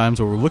have been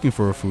times where we're looking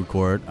for a food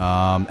court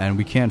and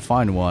we can't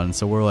find one,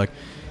 so we're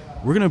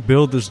going to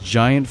build this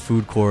giant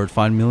food court,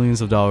 find millions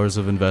of dollars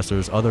of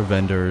investors, other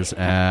vendors,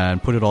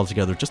 and put it all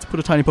together just to put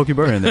a tiny Poke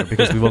Burger in there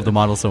because we love the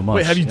model so much.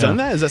 Wait, have you done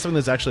that? Is that something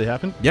that's actually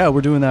happened? Yeah,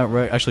 we're doing that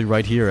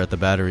right here at the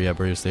Battery at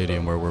Braves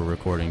Stadium where we're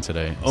recording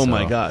today. Oh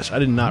my gosh, I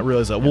did not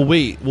realize that. We'll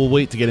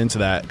wait to get into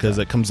that because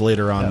it comes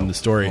later on in the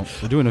story. Well,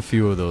 we're doing a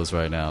few of those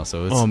right now,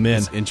 so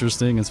it's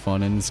interesting, it's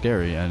fun, and it's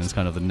scary, and it's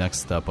kind of the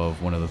next step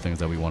of one of the things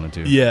that we want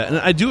to do. Yeah, and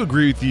I do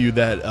agree with you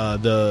that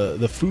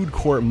the food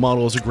court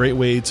model is a great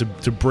way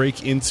to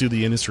break into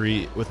the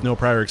industry with no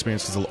prior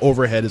experience, because the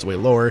overhead is way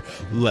lower,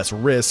 less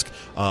risk.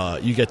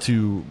 You get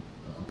to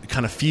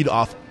kind of feed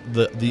off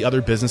the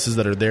other businesses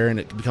that are there, and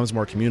it becomes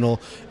more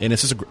communal, and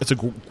it's a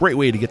great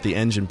way to get the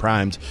engine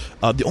primed.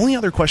 The only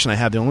other question I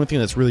have, the only thing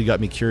that's really got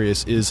me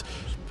curious is,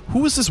 who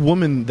was this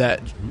woman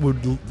that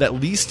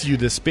leased you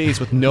this space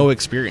with no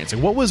experience?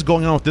 What was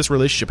going on with this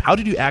relationship? How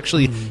did you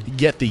actually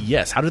get the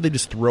yes? How did they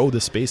just throw the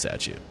space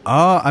at you?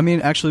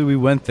 Actually, we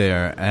went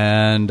there,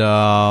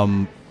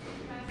 and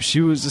she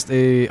was just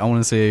I want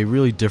to say, a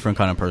really different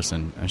kind of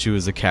person, and she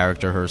was a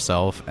character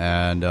herself,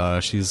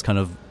 and she's kind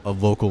of a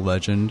local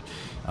legend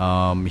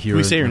here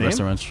we say her in name?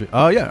 Restaurant Street.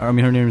 Yeah,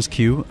 her name is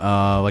Q,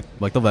 like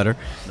the letter.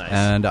 Nice.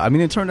 And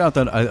it turned out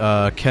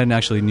that Ken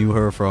actually knew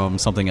her from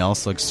something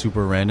else,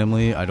 super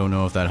randomly. I don't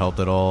know if that helped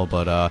at all,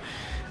 but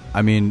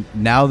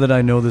now that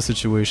I know the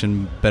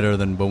situation better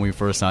than when we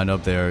first signed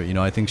up there,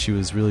 I think she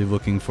was really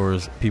looking for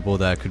people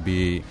that could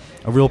be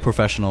a real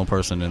professional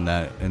person in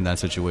that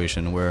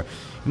situation, where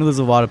there's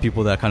a lot of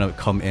people that kind of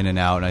come in and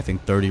out, and I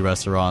think 30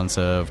 restaurants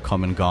have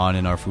come and gone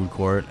in our food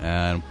court,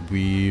 and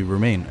we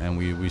remain, and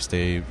we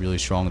stay really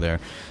strong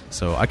there.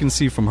 So I can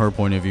see from her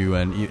point of view,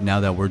 and now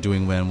that we're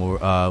doing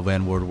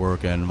landlord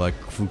work and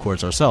food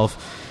courts ourselves,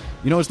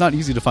 it's not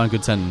easy to find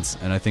good tenants,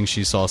 and I think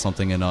she saw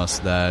something in us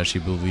that she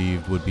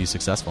believed would be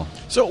successful.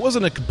 So it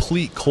wasn't a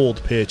complete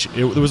cold pitch.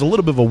 There was a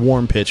little bit of a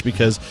warm pitch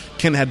because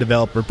Ken had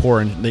developed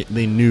rapport, and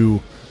they knew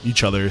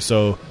each other,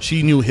 so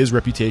she knew his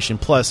reputation.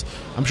 Plus,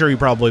 I'm sure he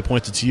probably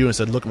pointed to you and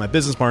said, "Look at my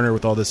business partner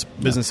with all this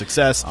business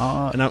success."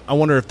 And I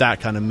wonder if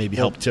that kind of maybe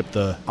helped tip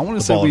the ball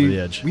over the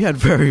edge. We had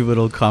very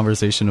little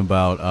conversation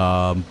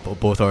about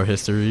both our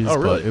histories,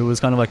 but it was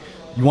kind of like,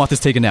 you want this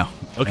taken now?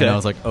 Okay. And I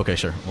was like, okay,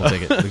 sure, we'll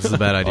take it. This is a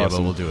bad idea, but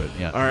we'll do it.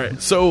 Yeah. All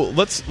right. So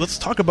let's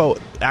talk about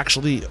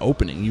actually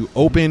opening. You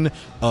open.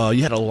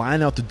 You had a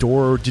line out the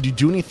door. Did you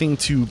do anything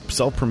to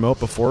self promote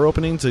before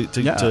opening? To what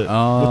did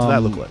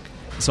that look like?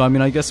 So, I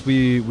mean, I guess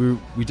we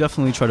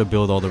definitely try to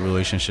build all the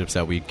relationships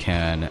that we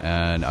can.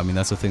 And, I mean,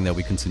 that's the thing that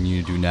we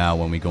continue to do now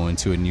when we go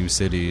into a new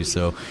city.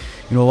 So,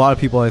 you know, a lot of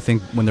people, I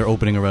think, when they're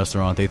opening a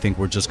restaurant, they think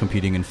we're just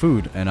competing in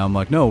food. And I'm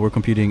like, no, we're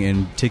competing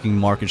in taking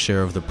market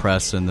share of the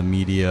press and the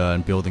media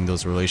and building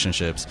those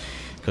relationships.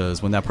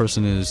 Because when that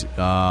person is,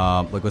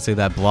 like, let's say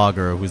that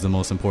blogger, who's the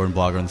most important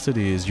blogger in the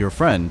city, is your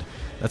friend,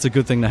 that's a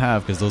good thing to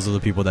have, because those are the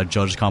people that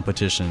judge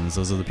competitions.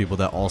 Those are the people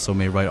that also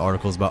may write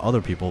articles about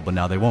other people, but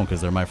now they won't because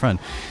they're my friend.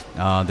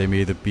 They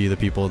may be the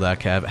people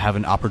that have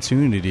an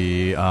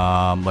opportunity,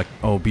 like,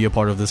 oh, be a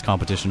part of this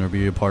competition or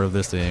be a part of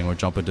this thing or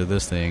jump into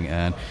this thing.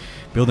 And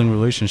building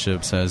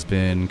relationships has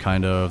been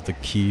kind of the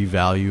key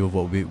value of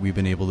what we've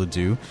been able to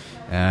do.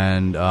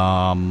 And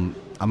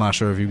I'm not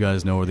sure if you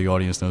guys know or the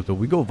audience knows, but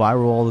we go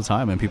viral all the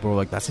time, and people are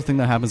like, that's the thing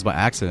that happens by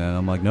accident. And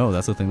I'm like, no,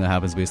 that's the thing that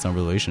happens based on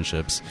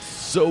relationships.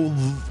 So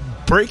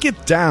break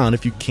it down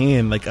if you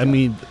can. Like, I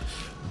mean,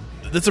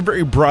 that's a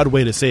very broad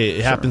way to say it.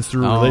 It happens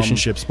through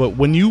relationships. But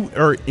when you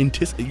are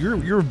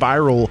your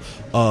viral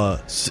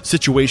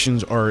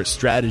situations are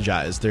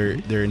strategized.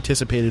 They're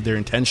anticipated. They're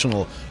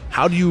intentional.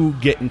 How do you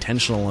get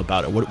intentional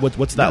about it?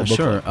 What's that look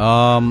like?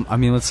 I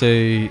mean, let's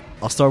say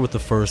I'll start with the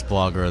first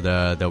blogger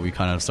that we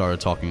kind of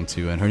started talking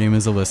to, and her name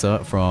is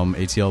Alyssa from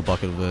ATL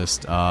Bucket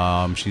List.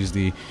 She's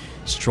the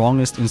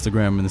strongest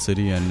Instagrammer in the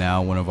city, and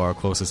now one of our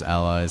closest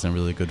allies and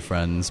really good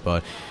friends.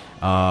 But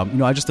you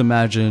know, I just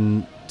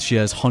imagine she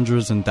has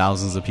hundreds and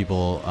thousands of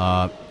people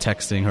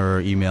texting her,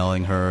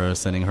 emailing her,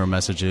 sending her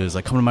messages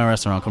like, "Come to my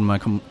restaurant,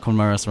 come to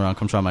my restaurant,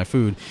 come try my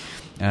food."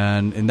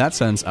 And in that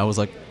sense, I was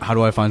like, how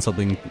do I find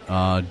something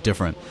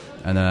different?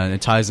 And then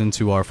it ties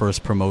into our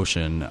first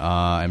promotion.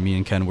 And me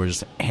and Ken were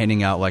just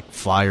handing out like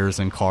flyers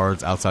and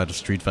cards outside of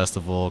Street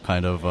Festival,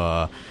 kind of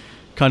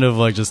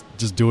like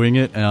just doing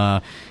it.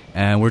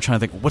 And we're trying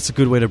to think, what's a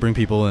good way to bring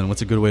people in?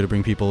 What's a good way to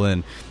bring people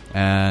in?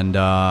 And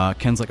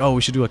Ken's like, oh,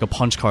 we should do like a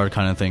punch card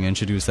kind of thing,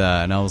 introduce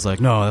that. And I was like,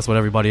 no, that's what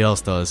everybody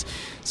else does.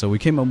 So we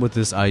came up with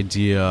this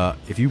idea,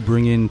 if you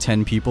bring in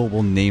 10 people,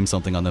 we'll name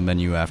something on the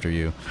menu after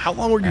you. How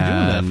long were you doing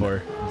that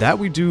for? That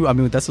we do, I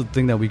mean, that's the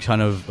thing that we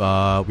kind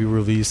of, we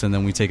release and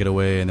then we take it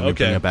away and then we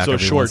bring it back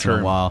every once in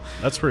a while.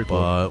 That's pretty cool.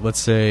 But let's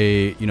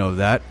say, you know,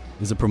 that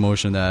is a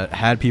promotion that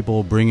had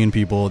people bring in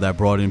people, that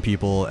brought in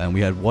people, and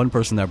we had one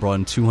person that brought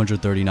in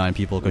 239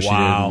 people because she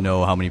didn't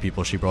know how many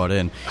people she brought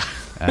in.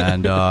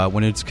 And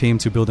when it came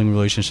to building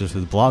relationships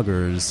with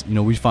bloggers, you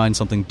know, we find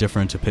something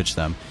different to pitch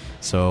them.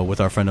 So with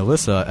our friend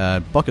Alyssa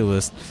at Bucket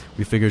List,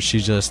 we figured she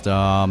just, you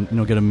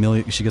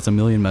know, she gets a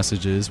million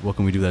messages. What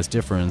can we do that's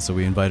different? So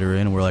we invite her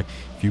in, and we're like,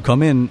 if you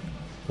come in,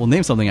 we'll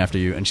name something after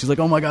you. And she's like,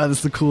 oh my God, this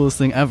is the coolest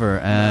thing ever.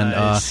 And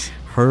nice.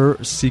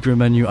 Her secret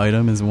menu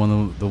item is one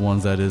of the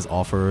ones that is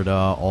offered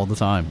all the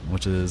time,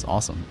 which is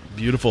awesome.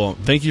 Beautiful.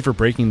 Thank you for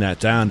breaking that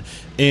down.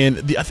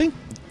 And I think,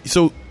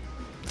 so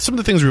some of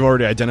the things we've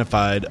already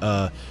identified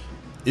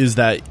is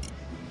that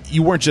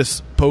you weren't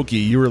just pokey,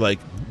 you were like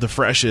the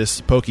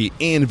freshest pokey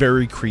and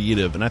very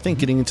creative. And I think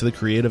getting into the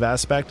creative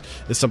aspect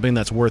is something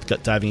that's worth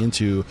diving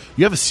into.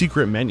 You have a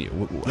secret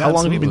menu. How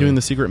long have you been doing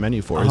the secret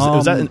menu for?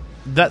 Was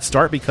that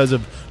start because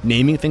of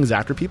naming things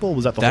after people?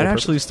 Was that the whole purpose? That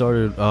actually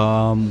started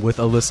with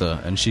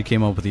Alyssa, and she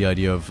came up with the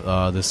idea of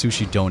the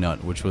sushi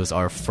donut, which was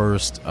our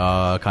first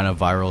kind of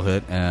viral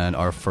hit and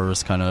our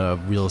first kind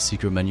of real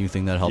secret menu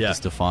thing that helped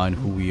us define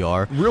who we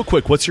are. Real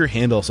quick, what's your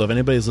handle? So if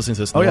anybody's listening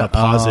to this,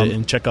 pause it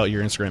and check out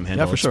your Instagram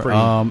handle. Yeah, for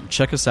sure.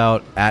 Check us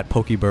out at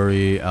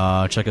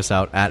Pokeberry. Check us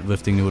out at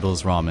Lifting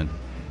Noodles Ramen.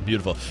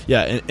 Beautiful.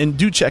 Yeah, and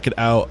do check it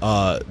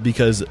out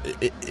because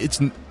it's...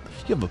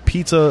 You have a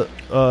pizza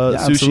sushi.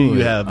 Absolutely.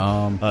 You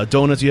have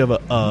donuts. You have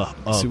a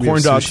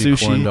corn dog sushi.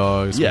 Corn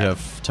dogs. We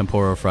have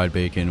tempura fried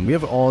bacon. We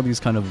have all these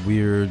kind of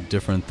weird,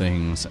 different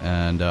things,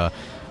 and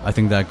I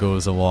think that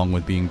goes along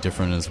with being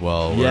different as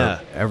well.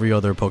 Yeah. Every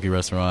other poke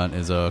restaurant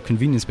is a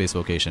convenience-based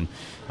location.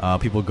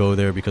 People go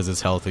there because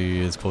it's healthy,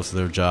 it's close to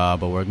their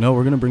job, but we're like, no,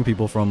 we're going to bring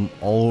people from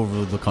all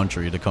over the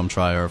country to come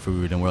try our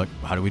food, and we're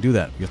like, how do we do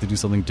that? We have to do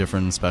something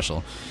different and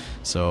special.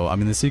 So, I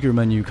mean, the secret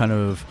menu kind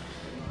of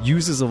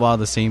uses a lot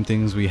of the same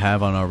things we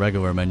have on our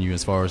regular menu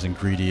as far as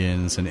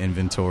ingredients and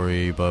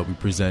inventory, but we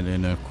present it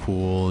in a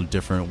cool,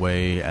 different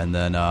way. And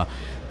then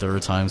there are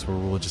times where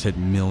we'll just hit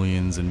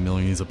millions and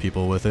millions of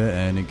people with it,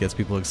 and it gets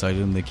people excited,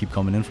 and they keep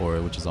coming in for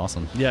it, which is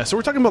awesome. Yeah, so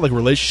we're talking about like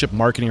relationship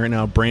marketing right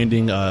now,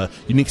 branding,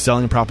 unique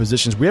selling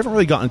propositions. We haven't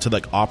really gotten to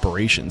like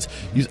operations.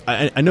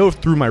 I know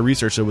through my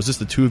research, it was just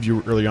the two of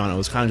you early on. It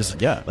was kind of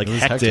just like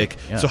hectic.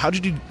 Yeah. So how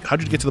did you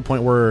get to the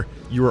point where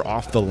you were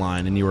off the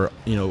line and you were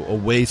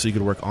away so you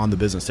could work on the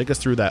business? Take us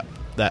through that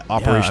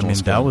operational. Yeah,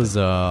 spend? that was.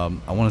 I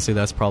want to say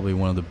that's probably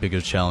one of the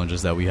biggest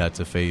challenges that we had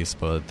to face.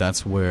 But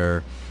that's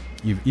where,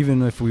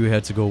 even if we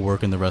had to go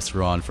work in the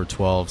restaurant for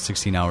 12,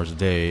 16 hours a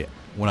day,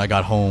 when I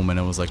got home and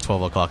it was like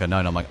 12 o'clock at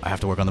night, I'm like, I have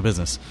to work on the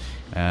business.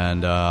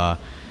 And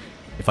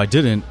if I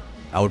didn't,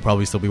 I would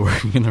probably still be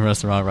working in the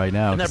restaurant right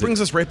now. And that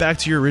brings us right back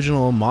to your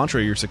original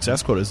mantra, your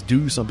success quote is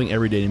do something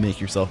every day to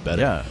make yourself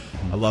better. Yeah.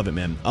 I love it,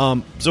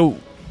 man. So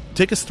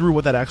take us through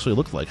what that actually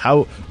looked like.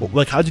 How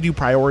did you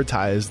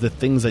prioritize the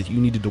things that you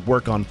needed to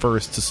work on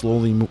first to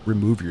slowly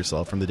remove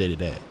yourself from the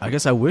day-to-day? I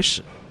guess I wish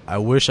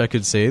I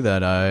could say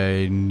that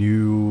I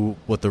knew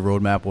what the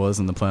roadmap was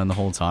and the plan the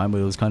whole time,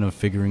 but it was kind of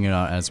figuring it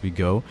out as we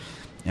go.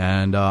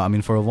 And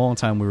for a long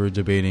time we were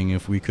debating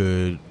if we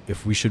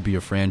should be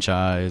a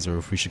franchise or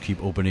if we should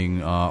keep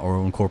opening our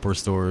own corporate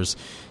stores.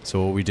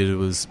 So what we did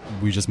was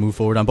we just moved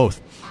forward on both,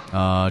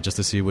 just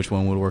to see which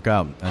one would work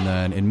out. And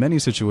then in many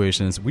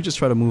situations, we just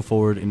try to move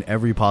forward in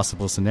every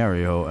possible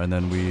scenario, and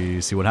then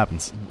we see what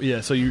happens.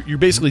 Yeah, so you're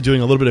basically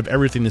doing a little bit of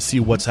everything to see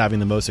what's having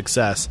the most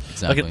success.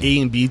 Exactly. Like an A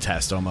and B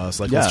test almost.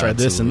 Like, Yeah, let's try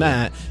this and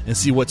absolutely. that and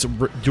see what's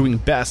doing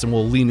best, and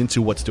we'll lean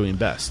into what's doing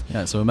best.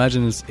 Yeah, so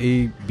imagine it's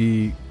A,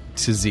 B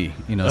to Z.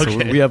 So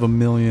Okay. we have a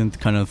million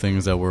kind of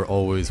things that we're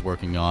always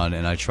working on,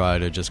 and I try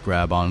to just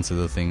grab onto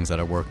the things that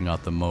are working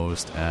out the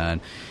most,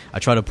 and I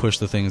try to push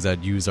the things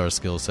that use our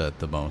skill set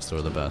the most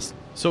or the best.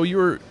 So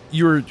you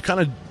were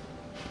kind of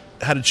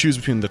had to choose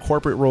between the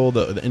corporate role,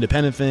 the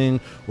independent thing,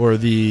 or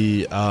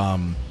the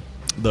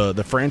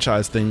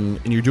franchise thing,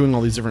 and you're doing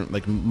all these different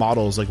like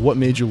models. Like, what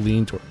made you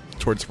lean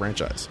towards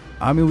franchise?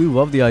 We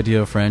love the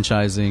idea of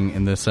franchising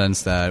in the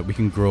sense that we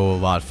can grow a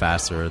lot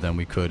faster than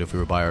we could if we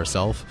were by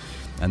ourselves.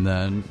 And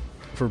then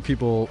for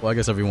people, I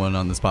guess everyone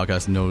on this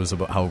podcast knows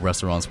about how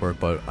restaurants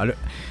work, but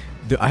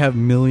I have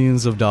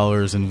millions of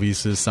dollars in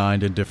leases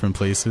signed in different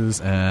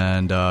places,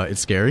 and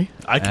it's scary.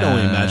 I can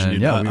only imagine,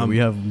 dude. Yeah, we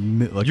have.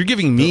 You're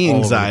giving me all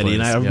over the anxiety,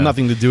 and I place, have yeah.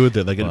 nothing to do with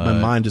it. Like, my But-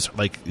 mind just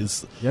like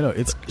is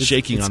It's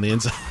shaking it's on the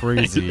inside.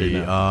 crazy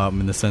right now.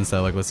 in the sense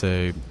that, like, let's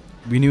say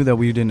we knew that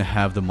we didn't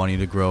have the money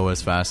to grow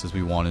as fast as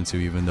we wanted to,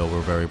 even though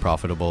we're very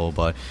profitable.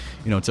 But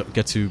to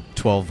get to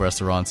 12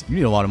 restaurants, you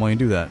need a lot of money to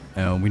do that,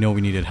 and we know we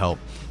needed help.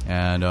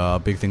 And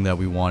a big thing that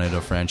we wanted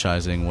of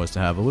franchising was to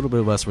have a little bit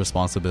less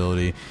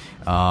responsibility,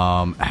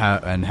 and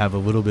have a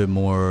little bit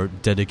more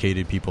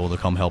dedicated people to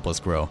come help us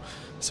grow.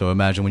 So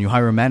imagine when you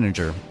hire a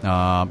manager,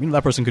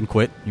 that person can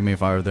quit. You may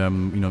fire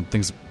them.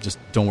 Things just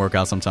don't work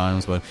out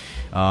sometimes. But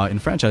in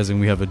franchising,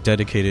 we have a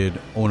dedicated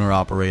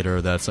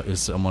owner-operator that is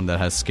someone that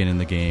has skin in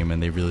the game,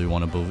 and they really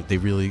want to. They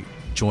really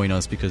join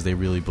us because they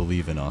really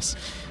believe in us,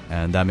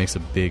 and that makes a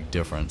big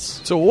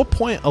difference. So, at what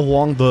point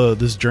along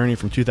this journey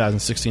from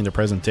 2016 to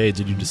present day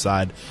did you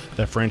decide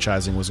that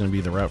franchising was going to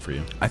be the route for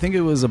you? I think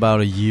it was about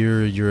a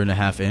year and a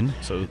half in,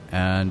 So,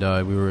 and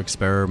we were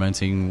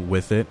experimenting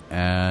with it.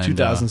 And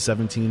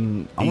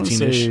 2017, I want to 18ish.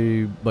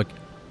 say, like,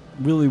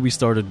 really,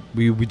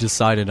 we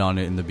decided on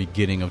it in the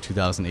beginning of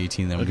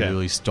 2018. Then Okay. we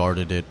really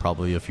started it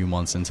probably a few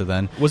months into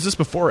then. Was this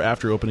before or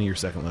after opening your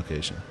second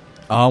location?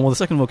 Well, the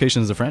second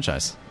location is a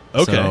franchise.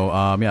 Okay. So,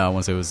 I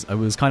want to say it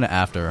was kind of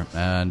after,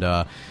 and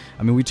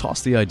we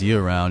tossed the idea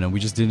around, and we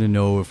just didn't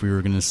know if we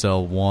were going to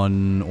sell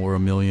one or a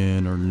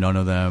million or none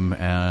of them.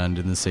 And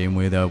in the same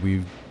way that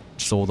we've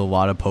sold a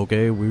lot of poke,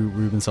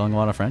 we've been selling a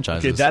lot of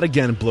franchises. Okay, that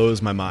again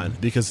blows my mind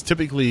because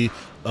typically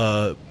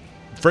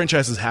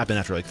franchises happen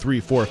after like 3,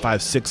 4,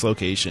 5, 6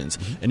 locations,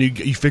 and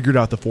you figured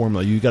out the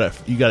formula. You got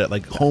it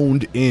like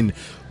honed in.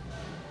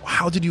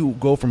 How did you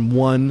go from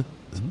one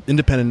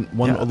independent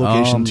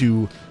location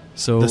to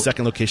so the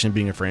second location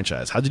being a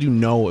franchise? How did you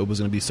know it was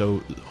going to be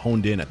so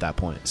honed in at that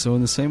point? So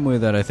in the same way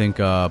that I think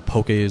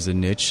poke is a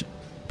niche,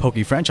 poke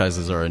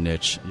franchises are a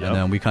niche. Yep. And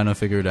then we kind of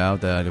figured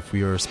out that if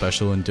we are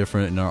special and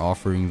different in our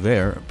offering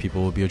there,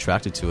 people will be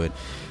attracted to it.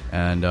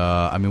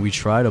 And we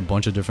tried a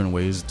bunch of different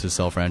ways to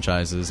sell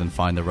franchises and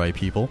find the right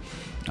people.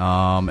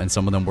 And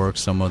some of them worked,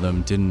 some of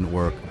them didn't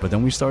work. But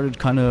then we started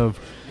kind of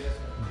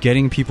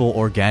getting people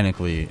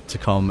organically to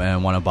come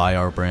and want to buy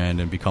our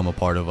brand and become a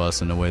part of us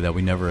in a way that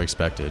we never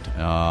expected.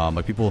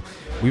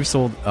 We've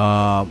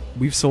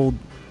sold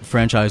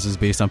franchises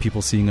based on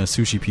people seeing a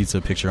sushi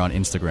pizza picture on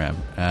Instagram,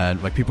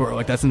 and like people are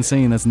like, "That's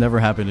insane! That's never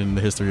happened in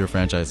the history of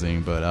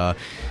franchising." But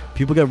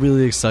people get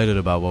really excited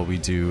about what we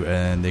do,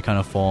 and they kind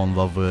of fall in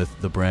love with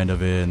the brand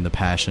of it and the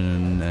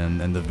passion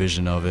and the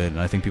vision of it.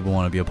 And I think people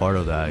want to be a part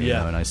of that. You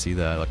know? And I see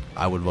that. Like,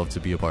 I would love to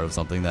be a part of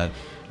something that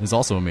is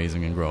also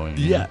amazing and growing.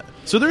 Yeah.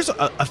 So there's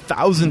a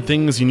 1,000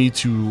 things you need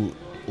to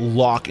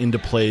lock into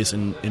place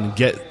and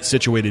get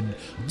situated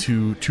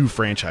to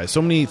franchise.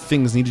 So many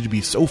things needed to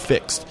be so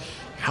fixed.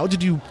 How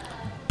did you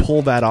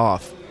pull that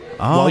off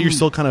while you're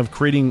still kind of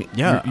creating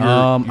your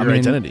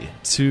identity?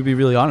 To be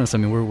really honest, I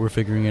mean, we're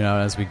figuring it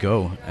out as we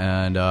go.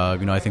 And,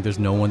 I think there's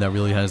no one that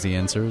really has the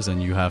answers,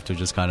 and you have to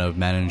just kind of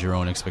manage your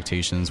own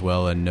expectations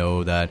well and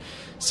know that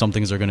some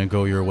things are going to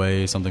go your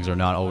way, some things are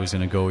not always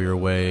going to go your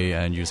way,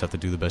 and you just have to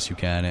do the best you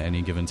can at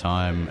any given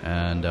time.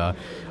 And,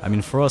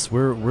 for us,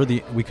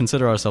 we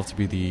consider ourselves to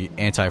be the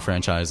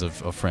anti-franchise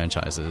of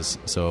franchises.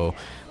 So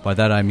by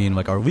that I mean,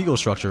 like, our legal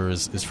structure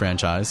is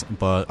franchise,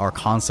 but our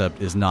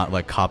concept is not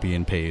like copy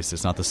and paste.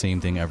 It's not the same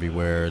thing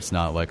everywhere. It's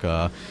not like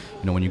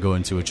when you go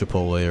into a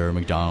Chipotle or a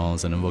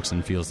McDonald's and it looks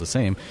and feels the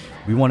same.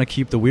 We want to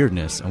keep the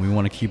weirdness, and we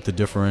want to keep the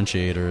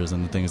differentiators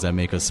and the things that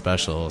make us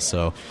special.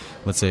 So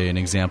let's say an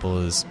example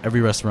is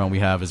every restaurant we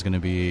have is going to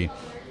be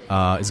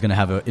is going to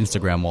have an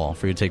Instagram wall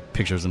for you to take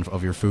pictures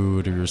of your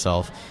food or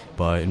yourself.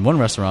 But in one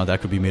restaurant,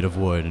 that could be made of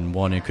wood, and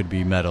one, it could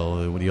be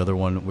metal. The other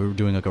one, we're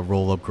doing like a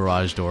roll-up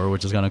garage door,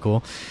 which is kind of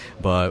cool.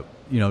 But,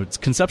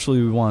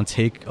 conceptually, we want to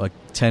take like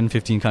 10,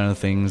 15 kind of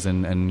things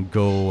and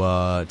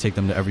go take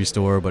them to every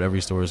store, but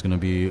every store is going to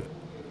be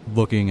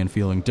looking and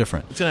feeling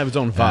different. It's gonna have its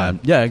own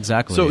vibe. Yeah,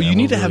 exactly. So you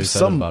need to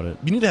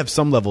really have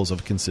some levels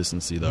of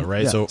consistency, though,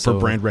 right? Yeah. So for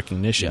brand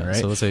recognition, right?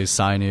 So let's say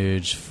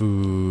signage,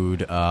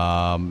 food,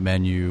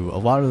 menu. A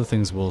lot of the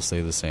things will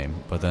stay the same,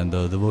 but then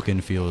the look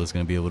and feel is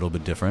going to be a little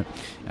bit different,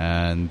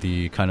 and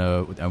we're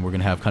going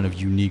to have kind of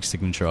unique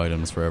signature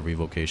items for every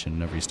location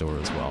and every store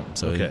as well.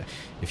 So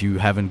if you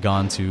haven't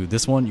gone to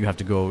this one, you have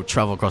to go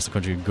travel across the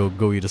country,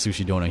 go eat a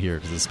sushi donut here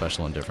because it's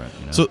special and different.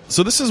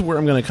 So this is where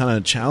I'm going to kind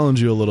of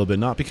challenge you a little bit,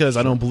 not because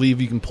I don't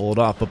believe you can pull it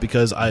off, but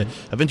because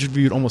I've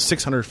interviewed almost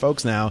 600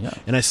 folks now,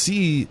 and I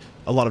see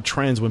a lot of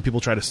trends when people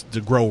try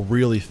to grow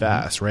really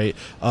fast, right?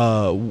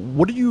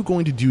 What are you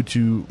going to do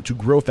to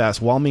grow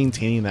fast while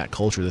maintaining that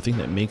culture, the thing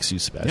that makes you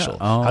special?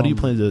 How do you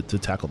plan to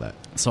tackle that?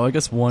 So I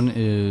guess one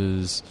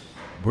is,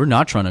 we're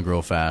not trying to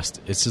grow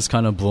fast. It's just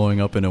kind of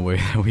blowing up in a way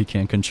that we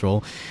can't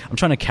control. I'm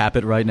trying to cap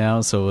it right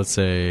now. So let's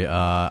say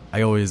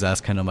I always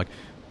ask kind of like,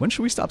 when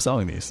should we stop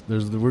selling these?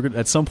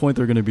 At some point,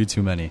 there are going to be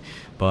too many.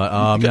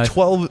 But you got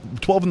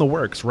 12 in the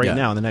works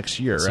now in the next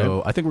year, right?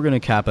 So I think we're going to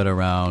cap it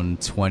around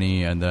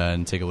 20 and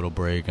then take a little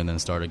break and then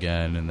start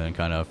again and then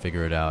kind of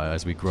figure it out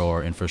as we grow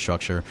our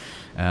infrastructure.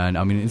 And,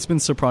 it's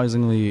been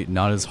surprisingly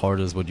not as hard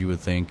as what you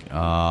would think.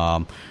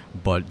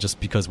 But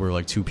just because we're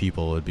like two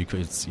people,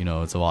 it's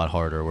a lot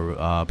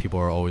harder. People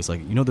are always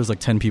like, there's like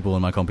 10 people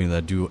in my company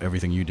that do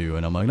everything you do.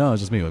 And I'm like, no,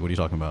 it's just me. Like, what are you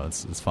talking about?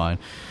 It's fine.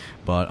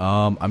 But,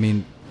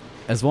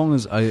 as long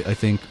as I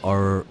think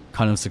our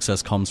kind of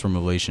success comes from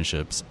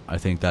relationships, I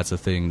think that's a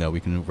thing that we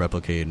can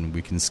replicate and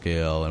we can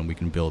scale and we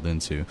can build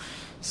into.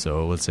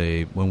 So let's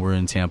say when we're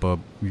in Tampa,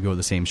 we go with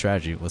the same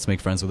strategy. Let's make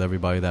friends with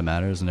everybody that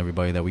matters and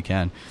everybody that we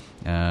can.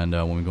 And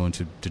when we go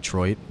into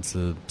Detroit, it's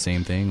the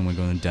same thing. When we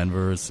go into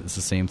Denver, it's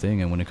the same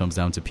thing. And when it comes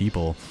down to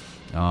people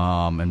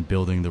and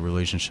building the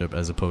relationship,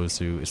 as opposed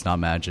to, it's not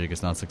magic,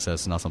 it's not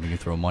success, it's not something you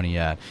throw money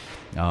at.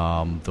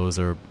 Those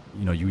are,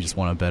 you just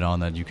want to bet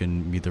on that you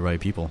can meet the right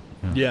people.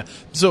 Yeah.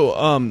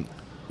 So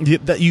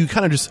that you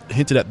kind of just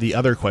hinted at the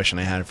other question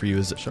I had for you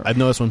is, I've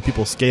noticed when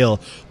people scale,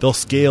 they'll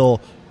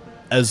scale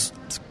as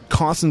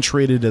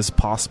concentrated as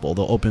possible.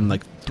 They'll open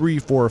like 3,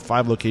 4, or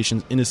 5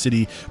 locations in a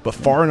city, but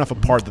far enough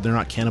apart that they're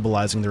not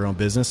cannibalizing their own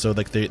business. So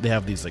like they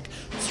have these like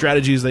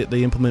strategies that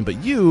they implement,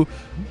 but 2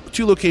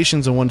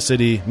 locations in one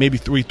city, maybe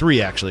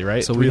three actually,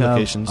 right? So 3 we have,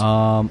 locations.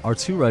 Our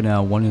 2 right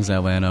now, one is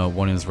Atlanta,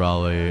 one is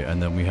Raleigh,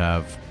 and then we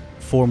have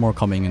 4 more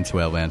coming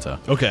into Atlanta.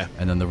 Okay.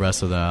 And then the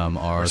rest of them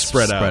are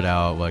spread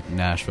out, like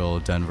Nashville,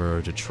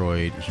 Denver,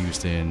 Detroit,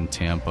 Houston,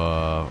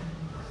 Tampa,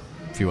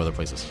 a few other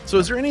places. So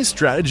is there any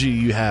strategy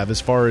you have as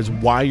far as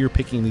why you're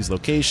picking these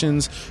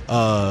locations?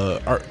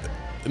 Kind of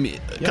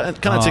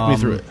take me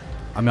through it.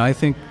 I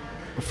think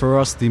for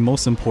us, the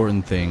most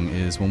important thing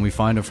is when we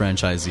find a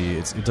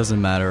franchisee, it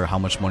doesn't matter how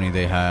much money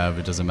they have,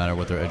 it doesn't matter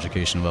what their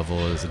education level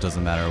is, it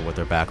doesn't matter what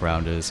their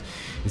background is.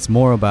 It's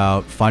more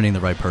about finding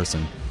the right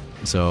person.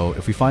 So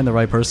if we find the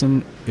right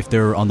person, if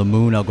they're on the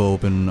moon, I'll go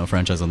open a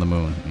franchise on the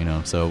moon.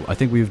 So I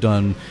think we've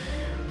been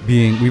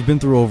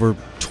through over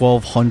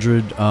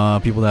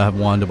 1,200 people that have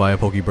wanted to buy a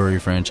Pokeberry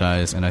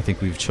franchise, and I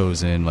think we've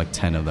chosen like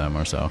 10 of them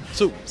or so.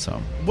 So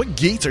what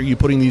gates are you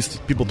putting these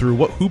people through?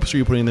 What hoops are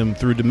you putting them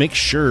through to make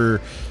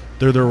sure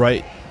they're the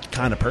right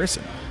kind of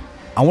person?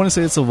 I want to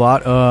say it's a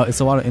lot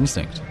of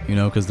instinct,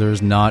 because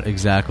there's not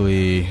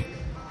exactly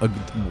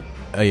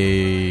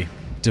a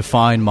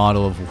defined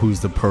model of who's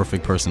the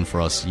perfect person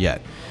for us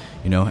yet,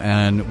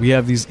 and we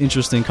have these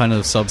interesting kind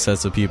of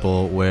subsets of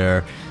people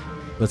where,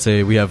 let's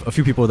say we have a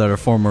few people that are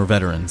former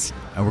veterans,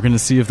 and we're going to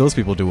see if those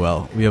people do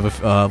well. We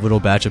have a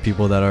little batch of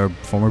people that are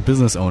former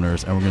business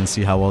owners, and we're going to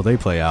see how well they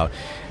play out.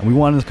 And we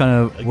want to kind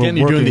of... Again,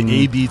 you're doing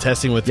the A/B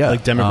testing with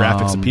like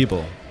demographics of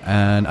people.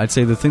 And I'd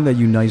say the thing that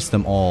unites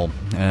them all,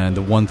 and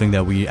the one thing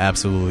that we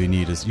absolutely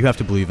need, is you have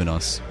to believe in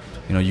us.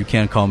 You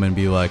can't come and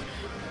be like,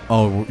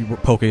 oh,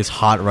 poke is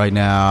hot right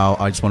now,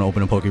 I just want to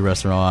open a poke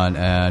restaurant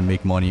and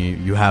make money.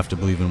 You have to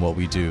believe in what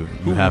we do.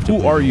 Who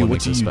are you?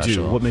 What do you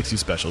do? What makes you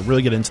special?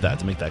 Really get into that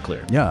to make that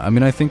clear. Yeah, I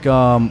mean, I think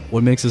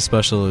what makes us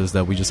special is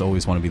that we just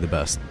always want to be the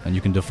best. And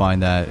you can define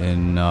that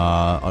in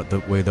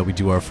the way that we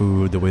do our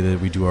food, the way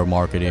that we do our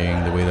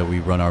marketing, the way that we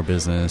run our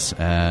business.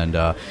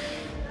 And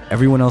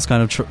everyone else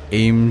kind of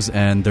aims,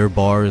 and their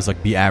bar is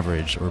like be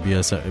average or be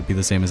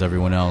the same as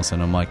everyone else.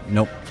 And I'm like,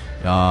 nope.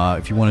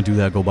 If you want to do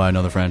that, go buy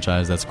another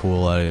franchise. That's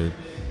cool. I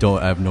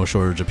have no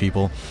shortage of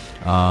people.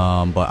 But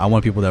I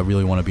want people that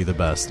really want to be the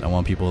best. I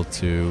want people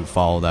to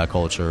follow that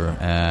culture.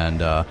 And,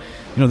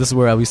 this is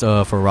where, at least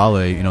for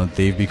Raleigh,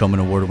 they've become an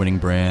award-winning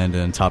brand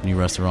and top new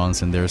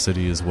restaurants in their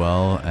city as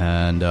well.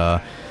 And,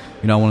 I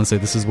want to say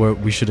this is where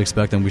we should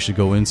expect and we should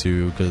go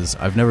into, because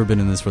I've never been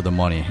in this for the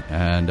money.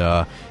 And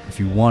if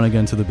you want to get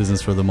into the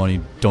business for the money,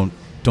 don't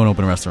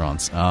open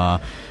restaurants.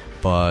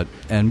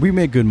 And we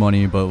make good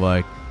money,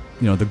 but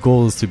the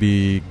goal is to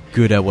be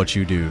good at what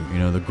you do.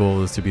 The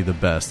goal is to be the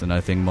best, and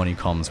I think money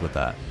comes with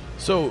that.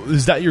 So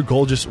is that your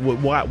goal? Just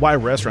why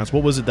restaurants?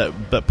 What was it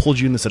that pulled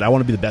you in and said, I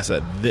want to be the best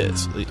at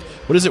this?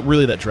 What is it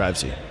really that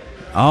drives you?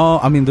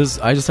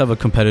 I just have a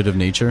competitive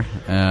nature,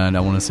 and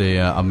I want to say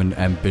I'm an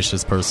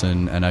ambitious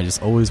person, and I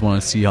just always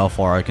want to see how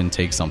far I can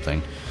take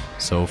something.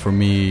 So for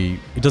me,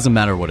 it doesn't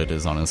matter what it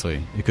is,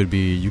 honestly. It could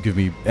be you give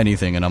me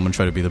anything, and I'm going to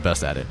try to be the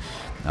best at it.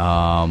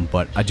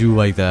 But I do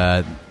like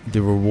that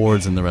the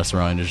rewards in the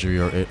restaurant industry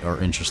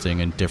are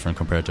interesting and different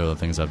compared to other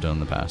things I've done in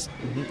the past.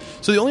 Mm-hmm.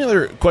 So the only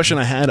other question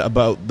I had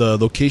about the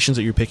locations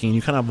that you're picking,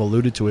 you kind of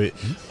alluded to it,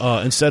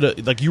 instead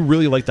of you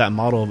really like that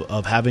model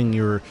of having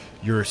your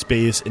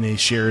space in a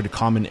shared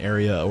common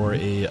area or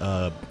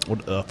a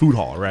food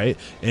hall, right?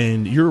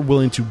 And you're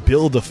willing to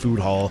build a food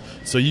hall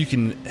so you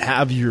can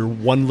have your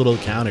one little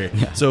counter.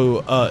 Yeah.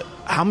 So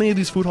how many of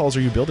these food halls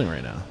are you building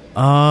right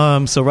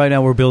now? So right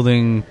now we're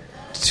building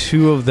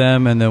 2 of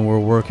them, and then we're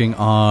working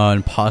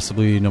on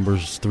possibly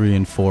numbers 3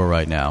 and 4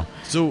 right now.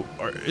 So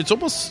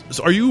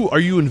are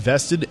you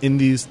invested in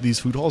these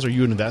food halls? Are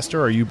you an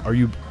investor? Are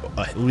you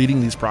leading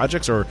these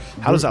projects, or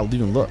how does that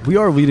even look? We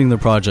are leading the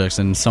projects,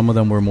 and some of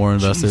them we're more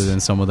invested,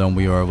 and some of them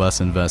we are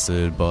less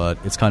invested. But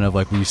it's kind of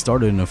like we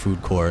started in a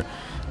food court.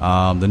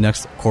 The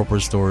next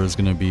corporate store is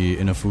going to be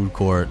in a food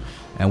court,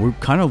 and we're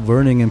kind of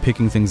learning and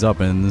picking things up.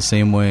 And in the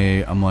same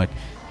way, I'm like,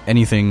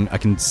 anything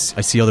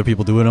I see other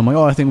people do it, I'm like,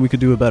 oh, I think we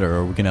could do it better,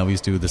 or we can at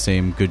least do the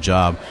same good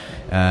job.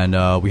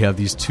 And we have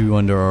these 2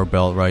 under our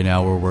belt right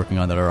now we're working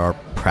on that are our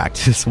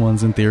practice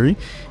ones in theory.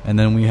 And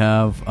then we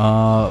have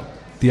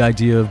the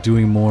idea of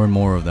doing more and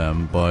more of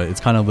them, but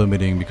it's kind of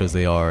limiting because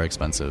they are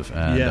expensive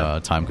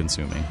and time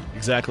consuming.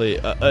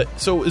 Exactly.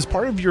 So is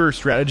part of your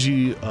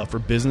strategy for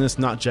business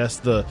not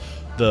just the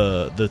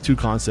 2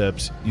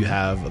 concepts you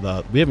have?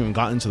 We haven't even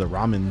gotten into the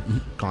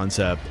ramen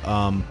concept.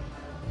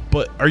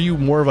 But are you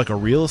more of like a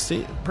real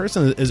estate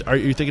person? Are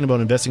you thinking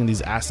about investing in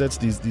these assets,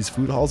 these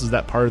food halls? Is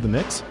that part of the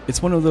mix?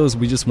 It's one of those,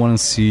 we just want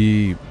to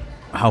see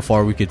how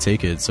far we could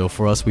take it. So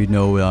for us, we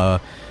know,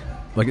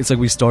 it's like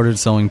we started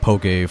selling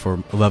poke for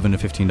 $11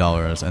 to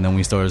 $15, and then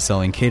we started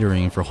selling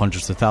catering for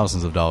hundreds of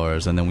thousands of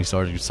dollars, and then we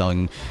started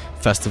selling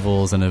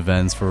festivals and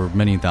events for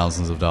many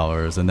thousands of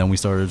dollars, and then we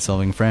started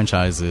selling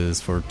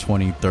franchises for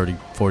 $20,000, $30,000,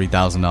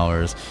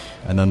 $40,000,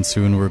 and then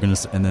soon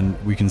and then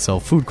we can sell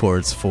food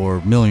courts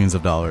for millions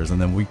of dollars,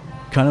 and then we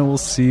kind of will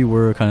see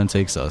where it kind of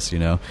takes us,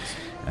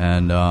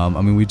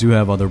 And we do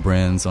have other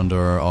brands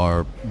under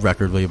our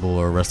record label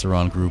or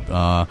restaurant group,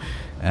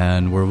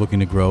 and we're looking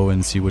to grow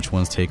and see which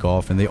ones take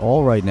off. And they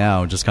all right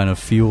now just kind of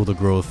fuel the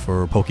growth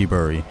for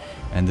Pokeberry.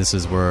 And this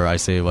is where I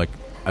say,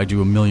 I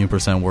do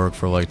 1,000,000% work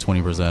for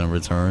 20% in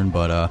return.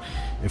 But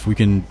if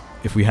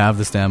we have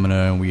the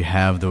stamina and we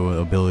have the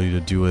ability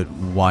to do it,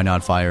 why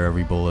not fire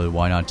every bullet?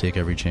 Why not take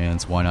every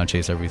chance? Why not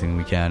chase everything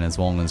we can, as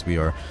long as we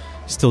are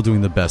still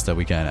doing the best that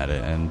we can at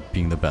it and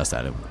being the best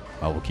at it?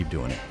 I will keep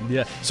doing it.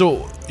 Yeah.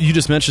 So you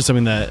just mentioned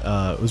something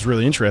that was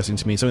really interesting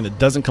to me, something that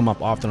doesn't come up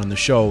often on the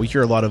show. We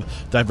hear a lot of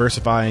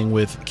diversifying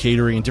with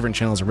catering and different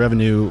channels of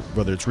revenue,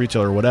 whether it's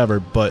retail or whatever,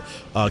 but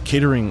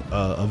catering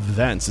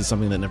events is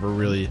something that never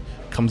really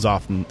comes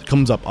up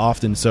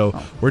often. So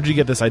where did you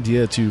get this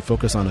idea to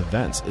focus on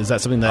events? Is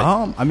that something that...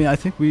 I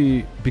think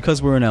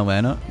because we're in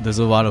Atlanta, there's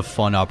a lot of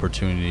fun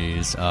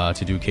opportunities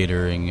to do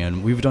catering,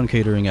 and we've done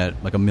catering at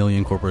 1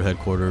 million corporate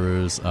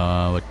headquarters.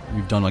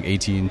 We've done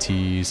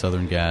AT&T,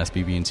 Southern Gas,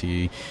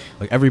 BB&T,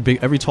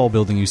 every tall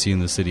building you see in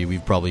the city,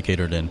 we've probably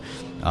catered in.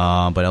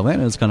 But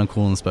Atlanta is kind of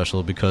cool and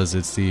special because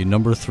it's the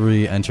number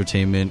 3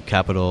 entertainment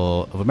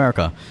capital of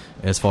America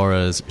as far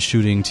as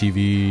shooting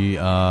TV,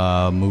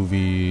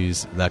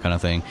 movies, that kind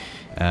of thing.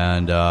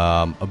 And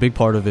a big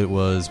part of it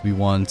was we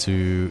wanted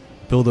to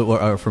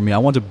for me, I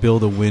want to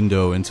build a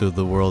window into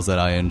the worlds that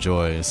I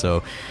enjoy.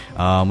 So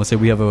let's say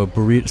we have a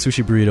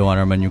sushi burrito on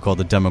our menu called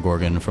the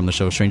Demogorgon from the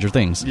show Stranger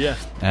Things. Yeah.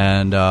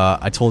 And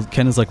I told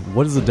Ken, is like,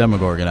 what is the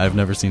Demogorgon? I've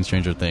never seen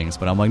Stranger Things.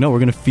 But I'm like, no, we're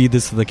going to feed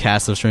this to the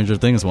cast of Stranger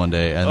Things one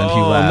day. And then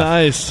he laughed.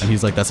 Nice. And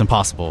he's like, that's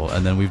impossible.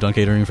 And then we've done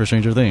catering for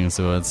Stranger Things.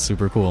 So it's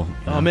super cool.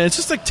 Oh, man, it's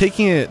just like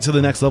taking it to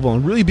the next level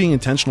and really being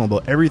intentional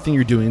about everything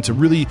you're doing to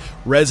really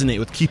resonate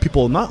with key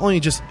people, not only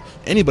just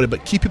anybody,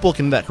 but key people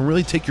that can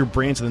really take your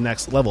brand to the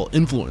next level,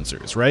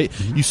 influencers, right?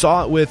 Mm-hmm. You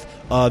saw it with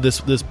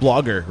this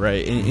blogger,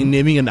 right? And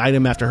naming an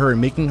item after her and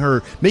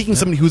making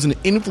somebody who's an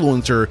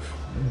influencer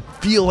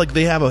feel like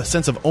they have a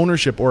sense of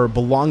ownership or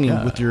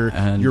belonging with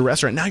your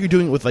restaurant. Now you're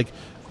doing it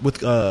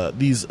with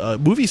these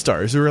movie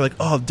stars who are like,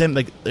 oh, damn,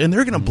 like, and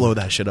they're gonna blow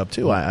that shit up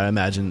too. I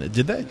imagine.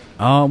 Did they?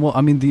 Well,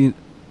 I mean,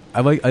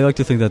 I like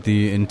to think that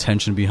the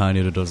intention behind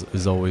it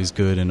is always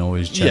good and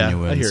always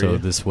genuine. Yeah, I hear so you.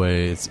 This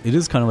way, it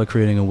is kind of like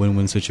creating a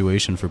win-win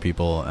situation for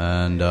people.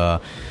 And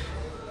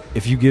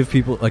if you give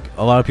people, like,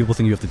 a lot of people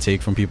think you have to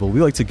take from people. We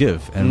like to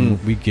give,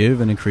 and we give,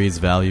 and it creates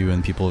value,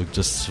 and people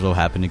just so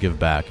happen to give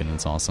back, and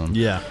it's awesome.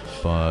 Yeah.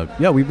 But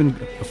yeah, we've been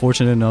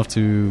fortunate enough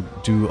to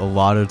do a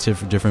lot of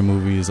different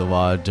movies, a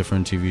lot of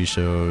different TV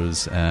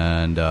shows,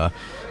 and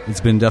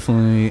it's been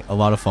definitely a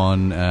lot of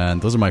fun.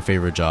 And those are my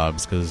favorite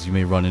jobs, because you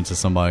may run into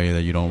somebody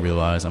that you don't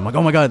realize. I'm like,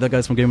 oh my god, that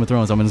guy's from Game of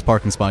Thrones. I'm in his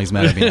parking spot. He's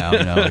mad at me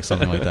now, like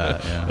something like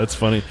that. Yeah. That's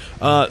funny.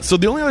 So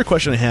the only other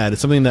question I had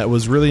is something that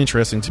was really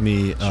interesting to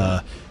me.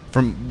 Sure.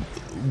 From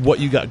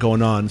what you got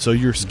going on. So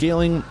you're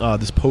scaling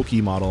this Poke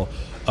model.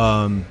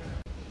 Would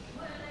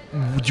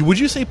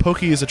you say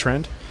Poke is a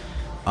trend?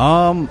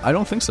 I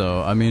don't think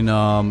so. I mean,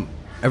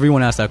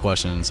 everyone asked that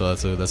question, so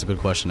that's a good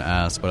question to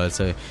ask. But I'd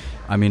say,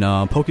 I mean,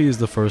 Poke is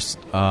the first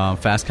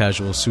fast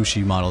casual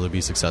sushi model to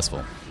be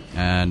successful.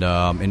 And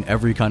in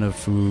every kind of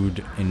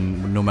food,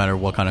 in no matter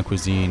what kind of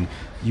cuisine,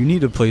 you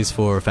need a place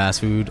for fast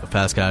food, a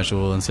fast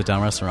casual, and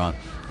sit-down restaurant.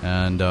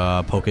 And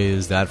Poke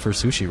is that for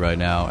sushi right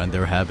now. And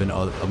there have been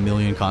a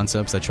million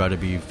concepts that try to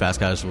be fast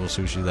casual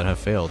sushi that have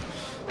failed.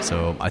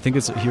 So I think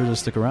it's here to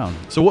stick around.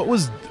 So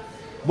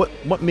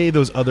what made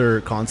those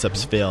other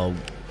concepts fail?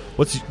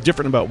 What's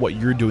different about what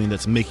you're doing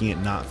that's making it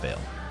not fail?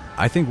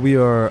 I think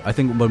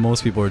what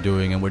most people are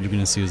doing, and what you're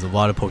going to see, is a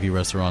lot of Poke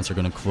restaurants are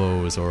going to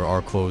close or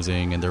are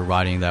closing, and they're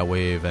riding that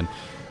wave. And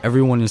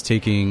everyone is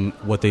taking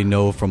what they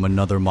know from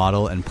another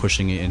model and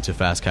pushing it into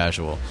fast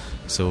casual.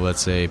 So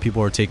let's say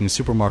people are taking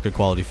supermarket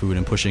quality food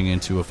and pushing it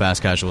into a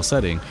fast casual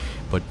setting,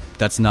 but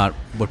that's not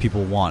what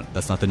people want.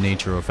 That's not the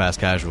nature of fast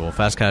casual.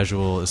 Fast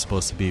casual is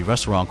supposed to be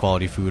restaurant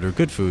quality food or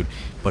good food,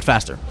 but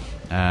faster.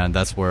 And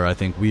that's where I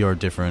think we are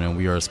different and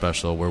we are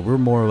special, where we're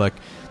more like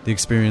the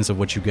experience of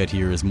what you get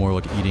here is more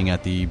like eating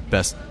at the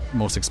best,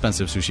 most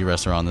expensive sushi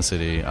restaurant in the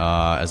city,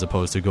 as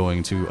opposed to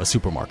going to a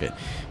supermarket.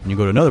 When you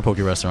go to another Poke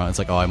restaurant, it's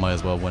like, oh, I might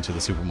as well went to the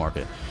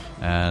supermarket.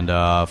 And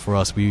for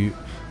us, we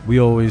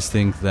always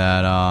think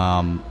that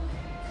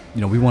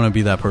we want to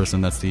be that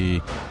person that's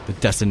the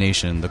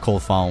destination, the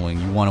cult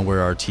following. You want to wear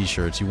our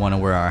T-shirts, you want to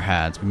wear our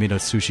hats. We made a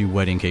sushi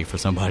wedding cake for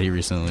somebody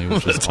recently,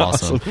 which was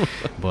awesome.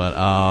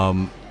 But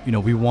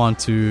we want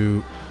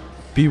to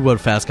be what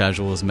fast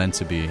casual is meant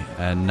to be,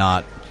 and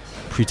not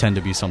pretend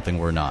to be something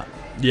we're not.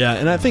 Yeah,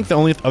 and I think the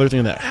only other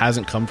thing that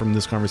hasn't come from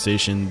this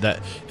conversation that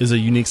is a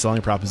unique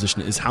selling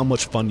proposition is how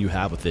much fun you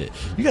have with it.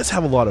 You guys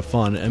have a lot of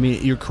fun. I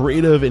mean, you're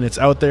creative, and it's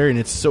out there, and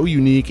it's so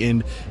unique,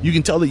 and you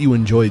can tell that you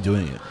enjoy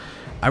doing it.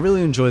 I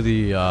really enjoy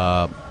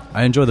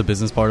the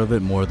business part of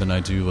it more than I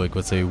do, like,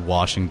 let's say,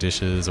 washing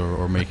dishes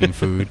or making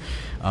food.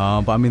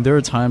 But I mean, there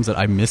are times that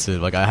I miss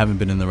it. Like, I haven't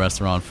been in the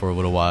restaurant for a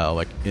little while,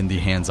 like in the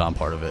hands-on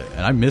part of it,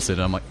 and I miss it.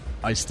 And I'm like,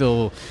 I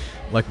still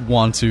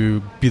want to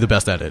be the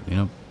best at it,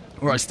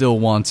 or I still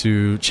want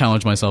to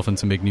challenge myself and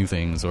to make new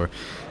things, or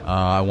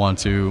I want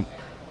to.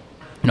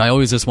 I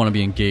always just want to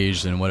be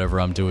engaged in whatever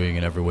I'm doing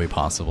in every way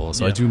possible.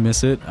 So I do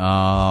miss it.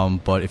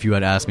 But if you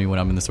had asked me when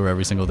I'm in the store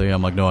every single day,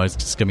 I'm like, no,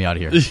 just get me out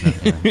of here.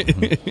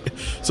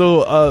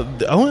 So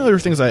the only other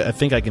things I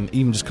think I can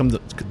even just come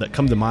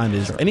to mind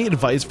is any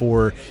advice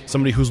for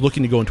somebody who's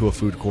looking to go into a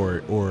food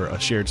court or a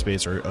shared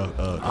space or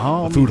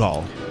a food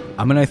hall?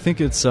 I mean, I think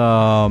it's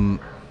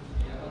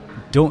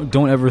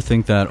don't ever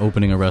think that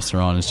opening a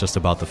restaurant is just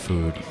about the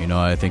food.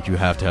 I think you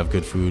have to have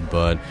good food,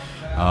 but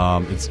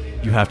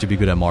you have to be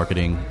good at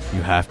marketing.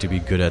 You have to be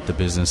good at the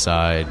business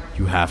side.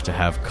 You have to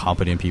have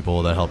competent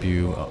people that help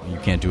you. You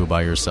can't do it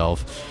by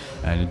yourself.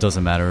 And it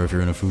doesn't matter if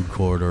you're in a food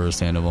court or a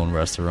standalone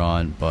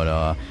restaurant. But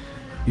I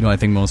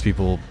think most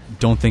people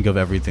don't think of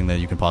everything that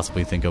you can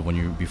possibly think of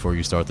before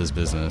you start this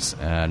business.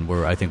 And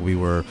I think we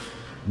were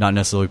not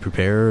necessarily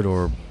prepared,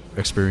 or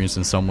experienced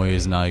in some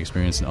ways, not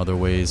experienced in other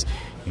ways.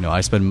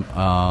 I spend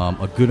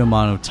a good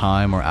amount of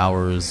time or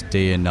hours,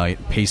 day and night,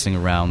 pacing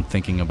around,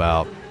 thinking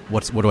about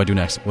what do I do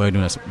next? What do I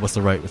do next? What's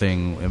the right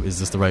thing? Is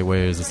this the right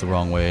way? Is this the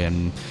wrong way?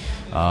 And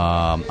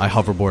I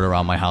hoverboard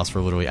around my house for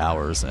literally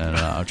hours, and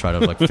I try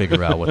to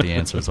figure out what the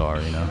answers are.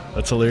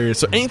 That's hilarious.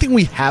 So anything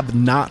we have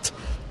not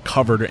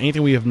covered, or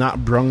anything we have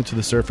not brought to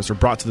the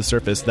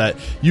surface that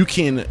you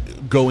can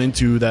go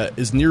into that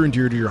is near and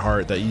dear to your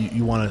heart that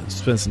you want to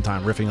spend some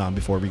time riffing on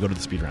before we go to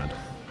the speed round?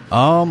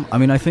 I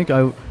mean, I think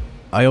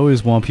I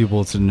always want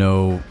people to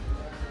know,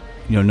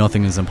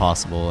 nothing is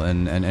impossible,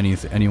 and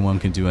anyone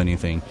can do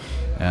anything.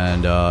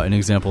 And an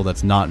example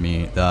that's not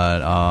me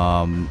that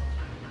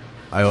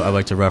I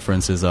like to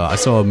reference is I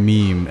saw a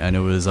meme, and it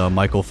was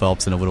Michael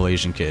Phelps and a little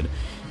Asian kid.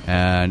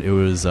 And it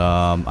was,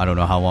 I don't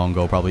know how long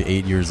ago, probably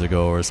 8 years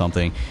ago or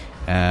something.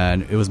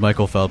 And it was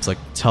Michael Phelps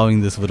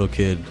telling this little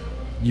kid,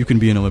 you can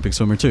be an Olympic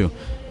swimmer too.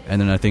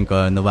 And then I think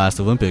in the last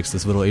Olympics,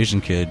 this little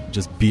Asian kid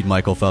just beat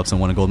Michael Phelps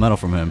and won a gold medal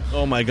from him.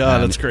 Oh my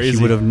God, that's crazy.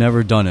 He would have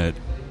never done it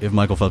if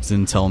Michael Phelps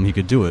didn't tell him he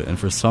could do it. And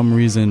for some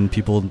reason,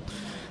 people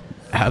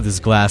have this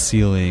glass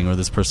ceiling or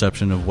this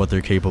perception of what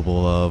they're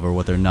capable of or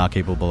what they're not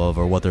capable of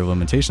or what their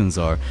limitations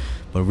are.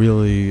 But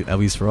really, at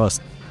least for us,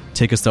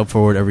 take a step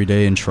forward every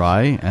day and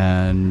try,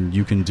 and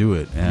you can do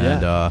it.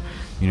 And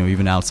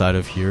even outside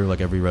of here,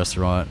 every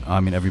restaurant,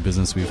 every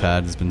business we've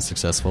had has been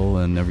successful,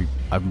 and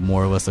I've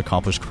more or less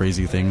accomplished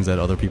crazy things that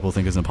other people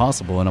think is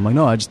impossible. And I'm like,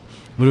 no, I just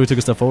literally took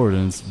a step forward,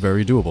 and it's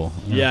very doable.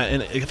 Yeah,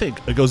 and I think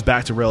it goes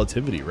back to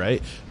relativity,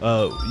 right?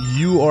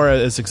 You are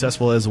as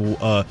successful as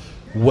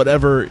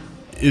whatever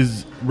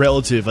is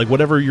relative,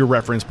 whatever your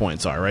reference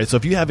points are, right? So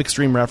if you have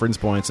extreme reference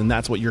points and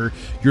that's what you're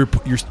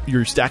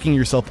stacking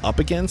yourself up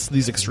against,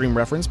 these extreme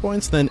reference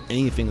points, then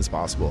anything is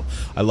possible.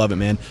 I love it,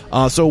 man.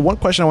 So one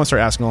question I want to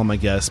start asking all my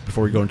guests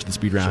before we go into the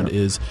speed round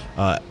is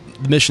the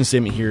mission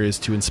statement here is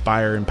to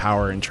inspire,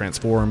 empower, and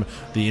transform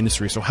the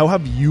industry. So how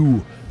have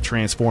you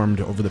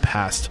transformed over the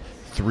past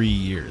 3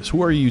 years?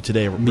 Who are you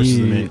today versus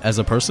me as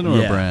a person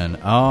or a brand?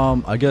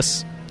 I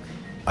guess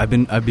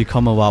I've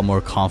become a lot more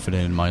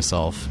confident in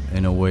myself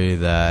in a way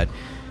that,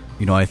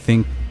 I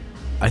think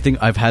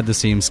I've had the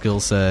same skill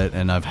set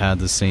and I've had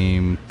the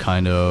same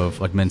kind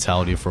of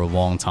mentality for a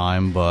long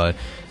time, but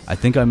I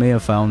think I may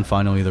have found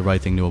finally the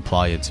right thing to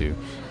apply it to.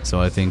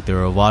 So I think there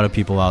are a lot of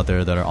people out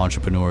there that are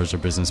entrepreneurs or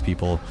business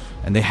people,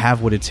 and they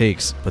have what it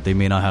takes, but they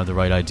may not have the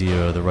right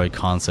idea or the right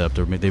concept,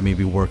 or they may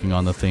be working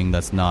on the thing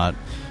that's not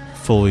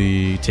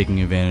fully taking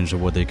advantage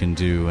of what they can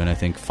do. And I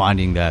think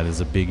finding that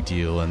is a big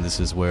deal, and this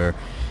is where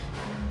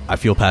I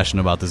feel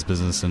passionate about this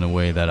business in a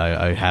way that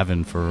I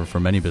haven't for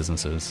many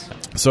businesses.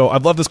 So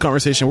I've loved this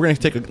conversation. We're going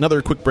to take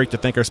another quick break to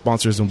thank our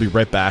sponsors, and we'll be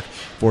right back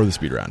for the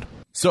speed round.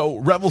 So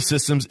Revel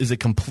Systems is a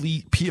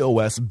complete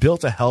POS built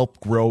to help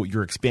grow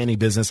your expanding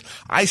business.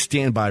 I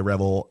stand by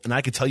Revel, and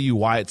I can tell you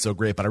why it's so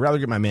great, but I'd rather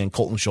get my man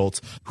Colton Schultz,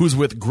 who's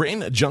with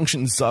Grand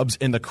Junction Subs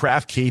in the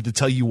Craft Cave, to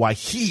tell you why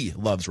he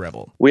loves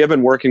Revel. We have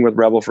been working with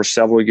Revel for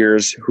several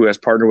years, who has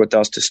partnered with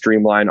us to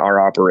streamline our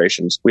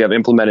operations. We have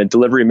implemented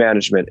delivery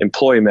management,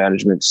 employee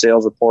management,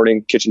 sales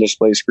reporting, kitchen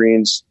display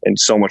screens, and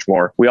so much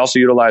more. We also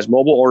utilize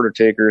mobile order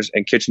takers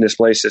and kitchen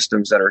display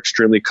systems that are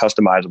extremely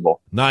customizable.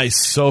 Nice.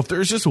 So if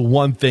there's just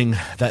one thing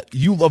that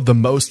you love the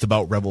most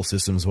about Revel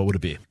Systems, what would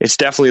it be? It's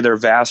definitely their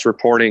vast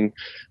reporting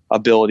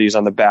abilities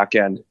on the back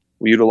end.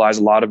 We utilize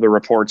a lot of the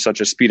reports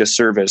such as speed of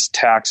service,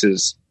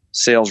 taxes,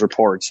 sales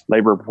reports,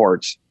 labor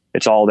reports.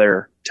 It's all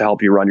there to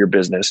help you run your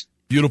business.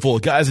 Beautiful,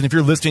 guys. And if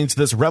you're listening to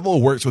this,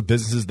 Revel works with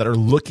businesses that are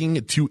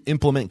looking to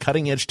implement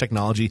cutting-edge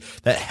technology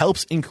that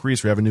helps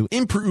increase revenue,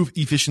 improve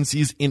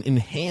efficiencies, and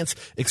enhance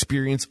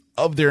experience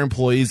of their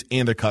employees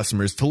and their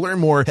customers. To learn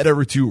more, head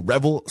over to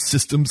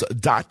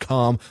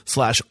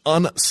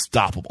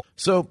revelsystems.com/unstoppable.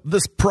 So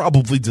this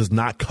probably does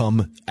not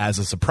come as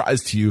a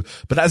surprise to you,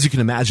 but as you can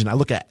imagine, I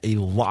look at a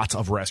lot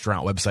of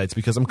restaurant websites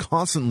because I'm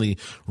constantly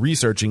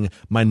researching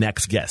my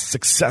next guest,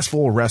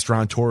 successful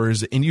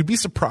restaurateurs, and you'd be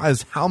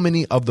surprised how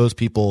many of those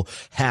people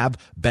have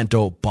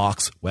bento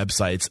box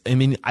websites. I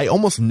mean, I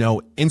almost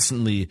know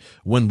instantly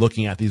when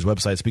looking at these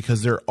websites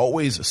because they're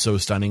always so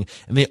stunning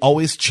and they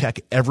always check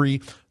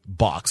every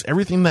box,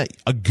 everything that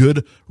a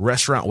good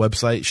restaurant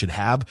website should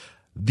have.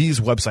 These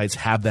websites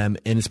have them,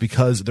 and it's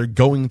because they're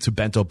going to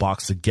Bento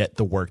Box to get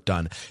the work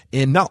done.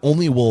 And not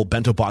only will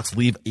Bento Box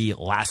leave a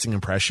lasting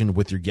impression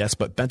with your guests,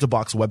 but Bento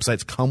Box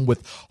websites come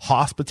with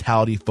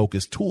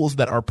hospitality-focused tools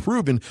that are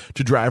proven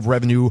to drive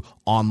revenue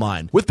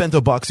online. With Bento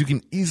Box, you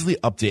can easily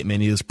update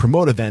menus,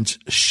 promote events,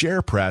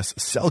 share press,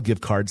 sell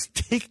gift cards,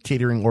 take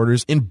catering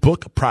orders, and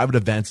book private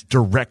events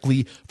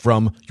directly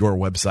from your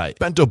website.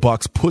 Bento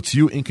Box puts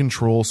you in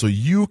control so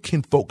you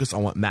can focus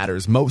on what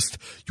matters most,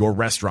 your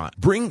restaurant.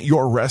 Bring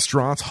your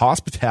restaurant's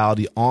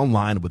hospitality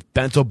online with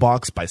Bento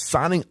Box by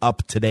signing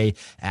up today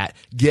at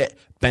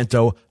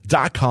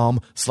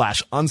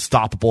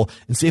getbento.com/unstoppable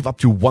and save up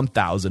to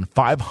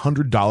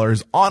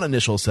 $1,500 on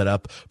initial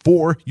setup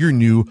for your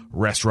new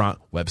restaurant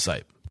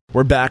website.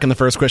 We're back, and the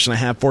first question I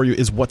have for you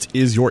is, what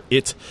is your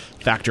it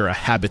factor, a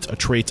habit, a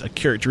trait, a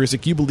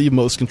characteristic you believe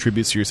most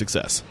contributes to your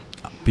success?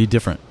 Be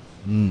different.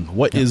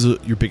 What is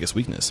your biggest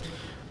weakness?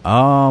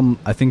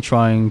 I think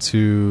trying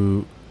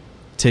to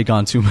take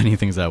on too many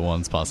things at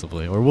once,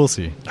 possibly, or we'll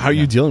see. How are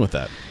you dealing with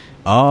that?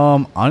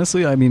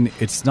 Honestly, I mean,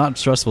 it's not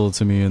stressful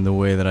to me in the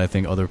way that I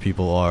think other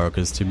people are,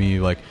 because to me,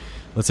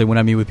 let's say when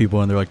I meet with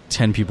people and they're like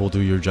 10 people do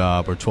your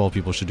job or 12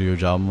 people should do your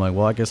job, I'm like,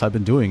 well, I guess I've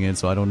been doing it,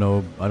 so I don't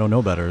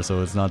know better,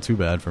 so it's not too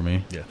bad for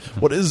me. Yeah.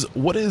 What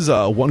is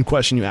one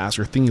question you ask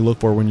or thing you look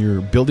for when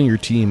you're building your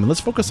team? And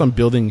let's focus on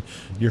building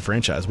your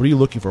franchise. What are you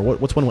looking for?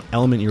 What's one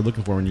element you're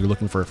looking for when you're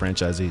looking for a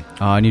franchisee?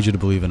 I need you to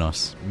believe in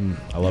us.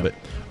 I love it.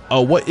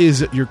 What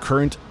is your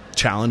current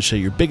challenge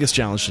today, your biggest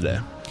challenge today?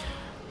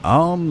 I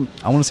want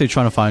to say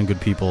trying to find good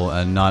people,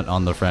 and not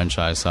on the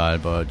franchise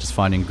side, but just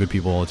finding good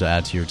people to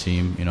add to your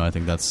team. I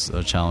think that's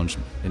a challenge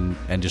in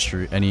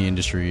industry,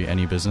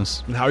 any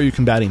business. And how are you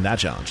combating that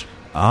challenge?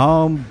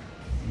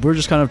 We're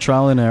just kind of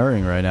trial and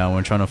erroring right now.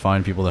 We're trying to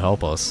find people to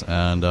help us,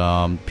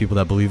 and people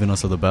that believe in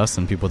us are the best,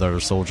 and people that are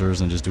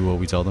soldiers and just do what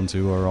we tell them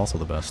to are also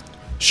the best.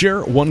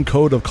 Share one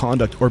code of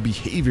conduct or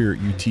behavior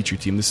you teach your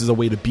team. This is a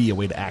way to be, a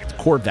way to act,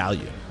 core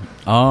value.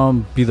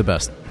 Be the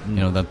best.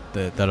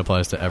 That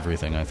applies to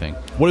everything, I think.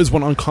 What is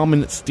one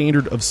uncommon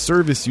standard of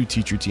service you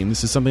teach your team?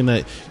 This is something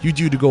that you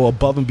do to go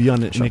above and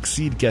beyond and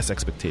exceed guest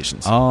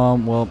expectations.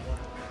 Well,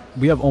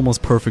 we have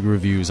almost perfect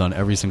reviews on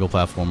every single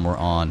platform we're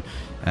on,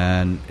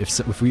 and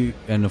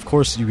of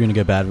course you're going to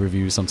get bad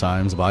reviews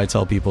sometimes, but I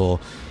tell people,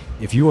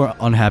 if you are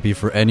unhappy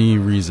for any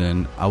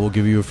reason, I will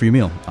give you a free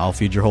meal. I'll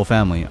feed your whole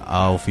family.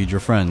 I'll feed your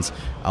friends.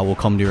 I will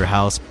come to your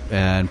house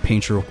and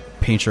paint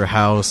your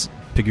house,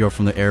 pick you up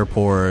from the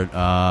airport,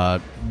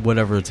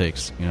 whatever it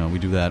takes. We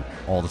do that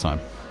all the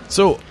time.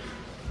 So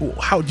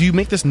how do you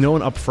make this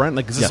known up front?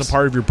 Like, is this a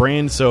part of your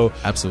brand? So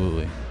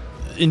absolutely.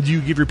 And do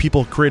you give your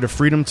people creative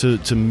freedom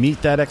to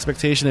meet that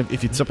expectation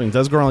if something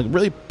does go wrong? Like,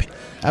 really,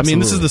 I mean,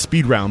 this is the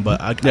speed round,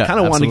 but I kind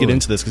of want to get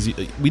into this because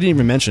we didn't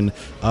even mention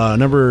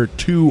number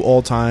 2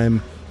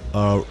 all-time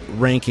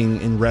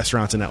ranking in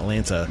restaurants in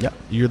Atlanta. Yep.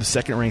 You're the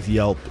second ranked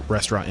Yelp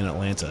restaurant in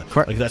Atlanta.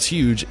 Correct. Like, that's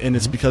huge, and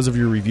it's because of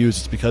your reviews.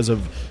 It's because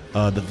of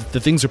the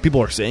things that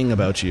people are saying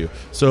about you.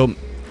 So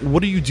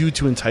what do you do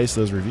to entice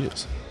those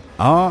reviews?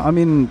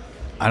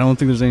 I don't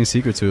think there's any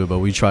secret to it, but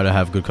we try to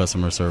have good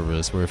customer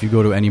service, where if you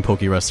go to any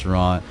poke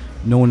restaurant,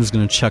 no one is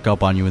going to check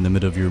up on you in the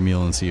middle of your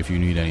meal and see if you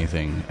need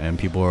anything. And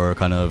people are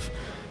kind of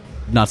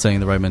not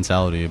saying the right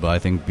mentality, but I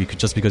think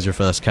just because you're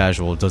fast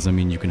casual doesn't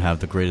mean you can have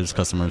the greatest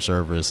customer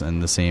service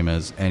and the same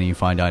as any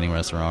fine dining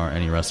restaurant or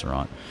any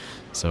restaurant.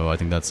 So I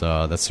think that's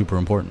super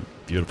important.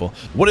 Beautiful.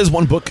 What is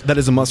one book that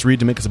is a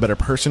must-read to make us a better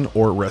person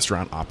or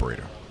restaurant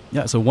operator?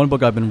 Yeah, so one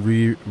book I've been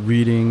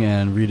reading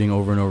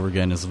over and over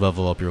again is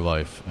Level Up Your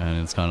Life.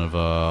 And it's kind of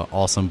an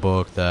awesome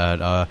book that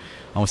I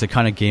want to say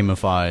kind of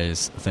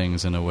gamifies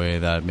things in a way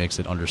that makes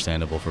it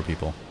understandable for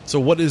people. So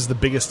what is the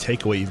biggest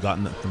takeaway you've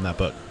gotten from that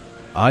book?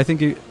 I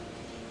think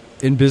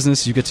in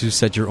business, you get to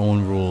set your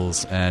own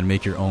rules and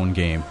make your own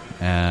game.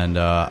 And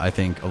I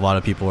think a lot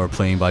of people are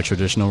playing by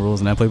traditional rules,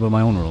 and I play by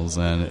my own rules,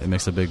 and it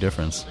makes a big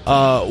difference.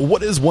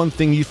 What is one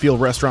thing you feel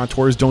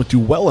restaurateurs don't do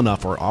well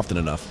enough or often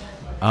enough?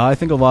 I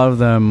think a lot of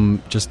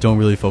them just don't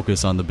really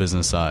focus on the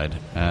business side,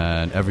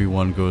 and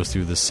everyone goes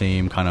through the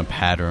same kind of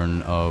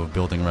pattern of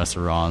building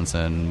restaurants,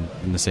 and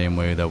in the same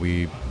way that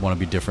we want to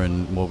be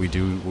different in what we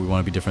do, we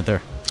want to be different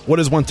there.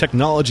 What is one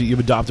technology you've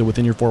adopted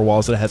within your 4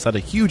 walls that has had a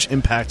huge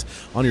impact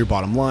on your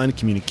bottom line,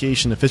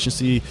 communication,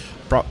 efficiency,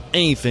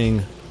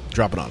 anything?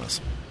 Drop it on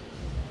us.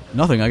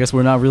 Nothing. I guess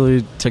we're not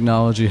really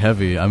technology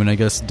heavy. I mean, I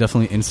guess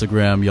definitely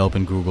Instagram, Yelp,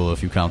 and Google,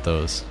 if you count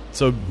those.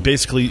 So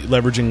basically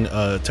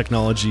leveraging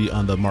technology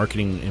on the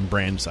marketing and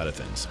brand side of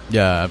things.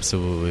 Yeah,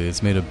 absolutely.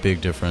 It's made a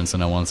big difference,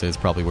 and I want to say it's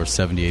probably where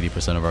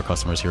 70-80% of our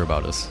customers hear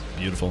about us.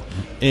 Beautiful.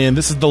 And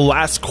this is the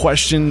last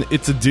question.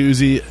 It's a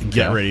doozy.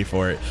 Get ready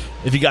for it.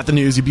 If you got the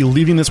news, you'd be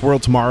leaving this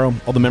world tomorrow.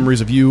 All the memories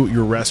of you,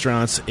 your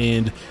restaurants,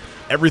 and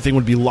everything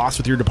would be lost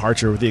with your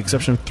departure, with the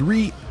exception of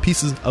 3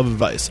 pieces of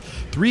advice.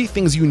 3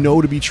 things you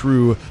know to be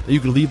true that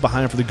you could leave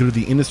behind for the good of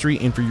the industry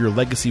and for your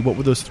legacy. What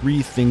would those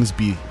 3 things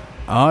be?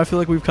 I feel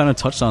like we've kind of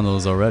touched on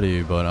those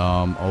already, but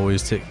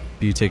always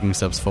be taking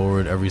steps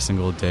forward every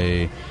single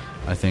day.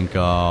 I think,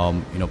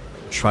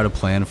 try to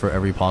plan for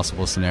every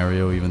possible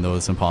scenario, even though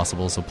it's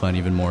impossible, so plan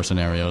even more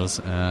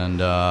scenarios. And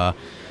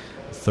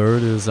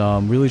third is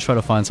really try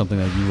to find something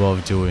that you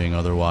love doing,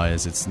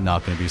 otherwise it's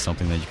not going to be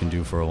something that you can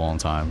do for a long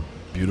time.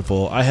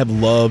 Beautiful. I have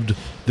loved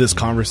this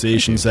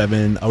conversation,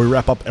 Seven. We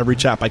wrap up every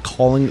chat by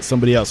calling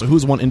somebody out. So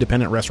who's one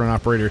independent restaurant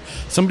operator,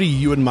 somebody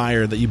you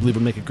admire that you believe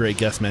would make a great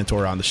guest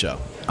mentor on the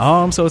show?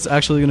 So it's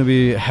actually going to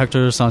be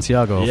Hector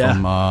Santiago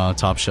from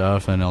Top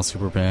Chef and El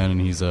Superpan, and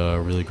he's a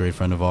really great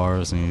friend of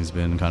ours, and he's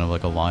been kind of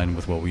like aligned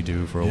with what we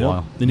do for a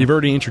while. And you've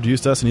already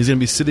introduced us, and he's going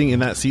to be sitting in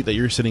that seat that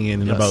you're sitting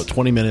in about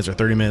 20 minutes or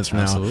 30 minutes from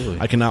now.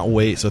 I cannot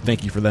wait, so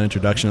thank you for that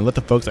introduction. And let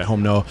the folks at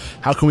home know,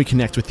 how can we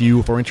connect with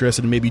you if we're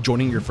interested in maybe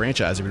joining your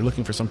franchise, if you're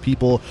looking for some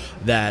people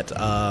that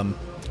are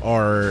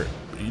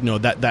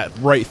that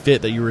right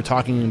fit that you were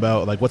talking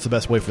about. Like, what's the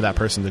best way for that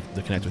person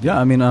to connect with you?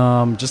 I mean,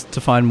 just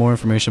to find more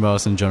information about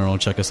us in general,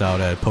 check us out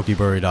at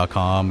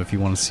pokeberry.com. If you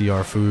want to see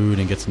our food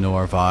and get to know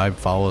our vibe,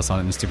 follow us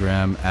on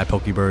Instagram at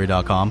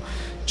pokeberry.com.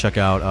 Check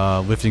out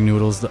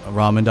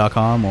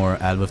liftingnoodlesramen.com or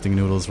at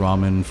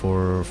liftingnoodlesramen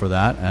for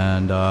that.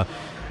 And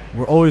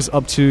we're always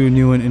up to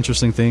new and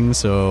interesting things,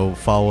 so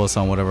follow us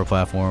on whatever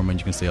platform and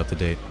you can stay up to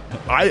date.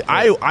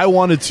 I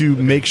wanted to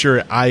make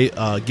sure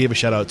I gave a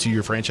shout out to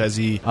your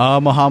franchisee,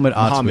 Mohammed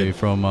Atwi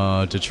from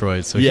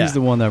Detroit. So Yeah. he's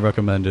the one that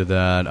recommended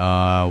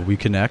that we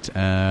connect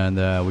and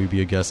that we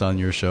be a guest on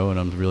your show, and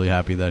I'm really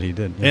happy that he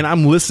did. and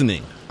I'm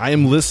listening. I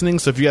am listening,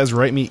 so if you guys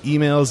write me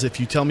emails, if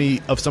you tell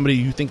me of somebody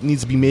you think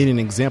needs to be made an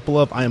example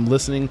of, I am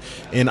listening,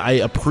 and I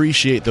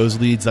appreciate those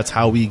leads. That's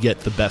how we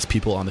get the best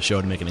people on the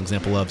show to make an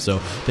example of. So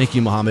thank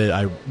you, Mohammed.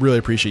 I really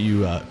appreciate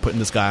you putting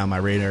this guy on my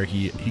radar.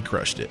 He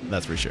crushed it,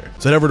 that's for sure.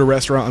 So head over to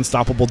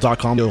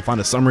restaurantunstoppable.com. You'll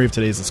find a summary of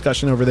today's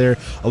discussion over there,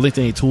 a link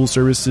to any tools,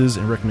 services,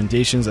 and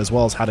recommendations, as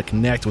well as how to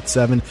connect with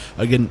Seven.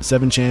 Again,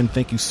 Seven Chan,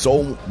 thank you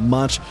so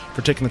much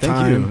for taking the Thank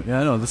time. you.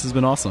 Yeah, no, this has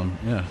been awesome.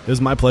 Yeah. It was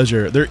my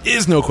pleasure. There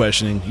is no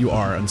questioning. You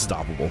are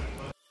unstoppable.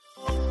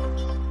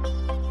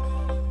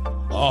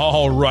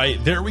 All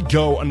right, there we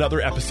go.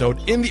 Another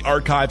episode in the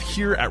archive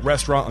here at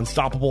Restaurant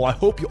Unstoppable. I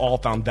hope you all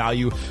found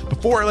value.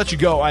 Before I let you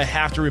go, I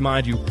have to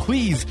remind you,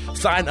 please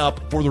sign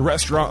up for the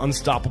Restaurant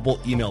Unstoppable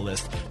email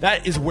list.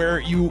 That is where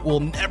you will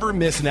never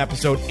miss an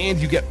episode, and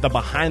you get the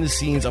behind the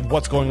scenes of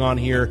what's going on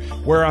here,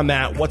 where I'm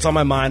at, what's on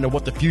my mind, and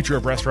what the future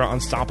of Restaurant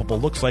Unstoppable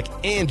looks like,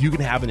 and you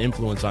can have an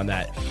influence on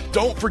that.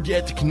 Don't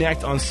forget to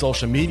connect on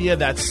social media.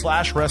 That's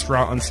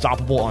 /Restaurant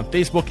Unstoppable on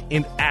Facebook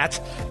and at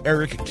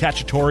Eric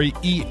Cacciatore,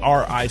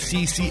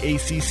 ERICCACCIATORE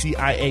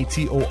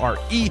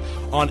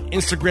on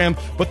Instagram.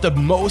 But the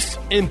most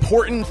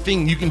important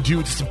thing you can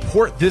do to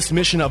support this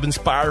mission of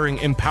inspiring,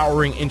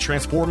 empowering, and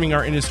transforming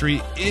our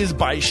industry is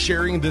by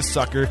sharing this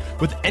sucker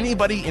with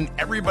anybody and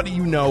everybody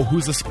you know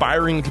who's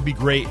aspiring to be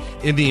great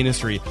in the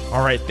industry.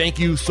 All right, thank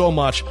you so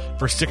much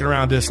for sticking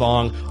around this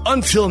long.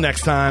 Until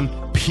next time,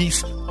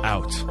 peace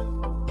out.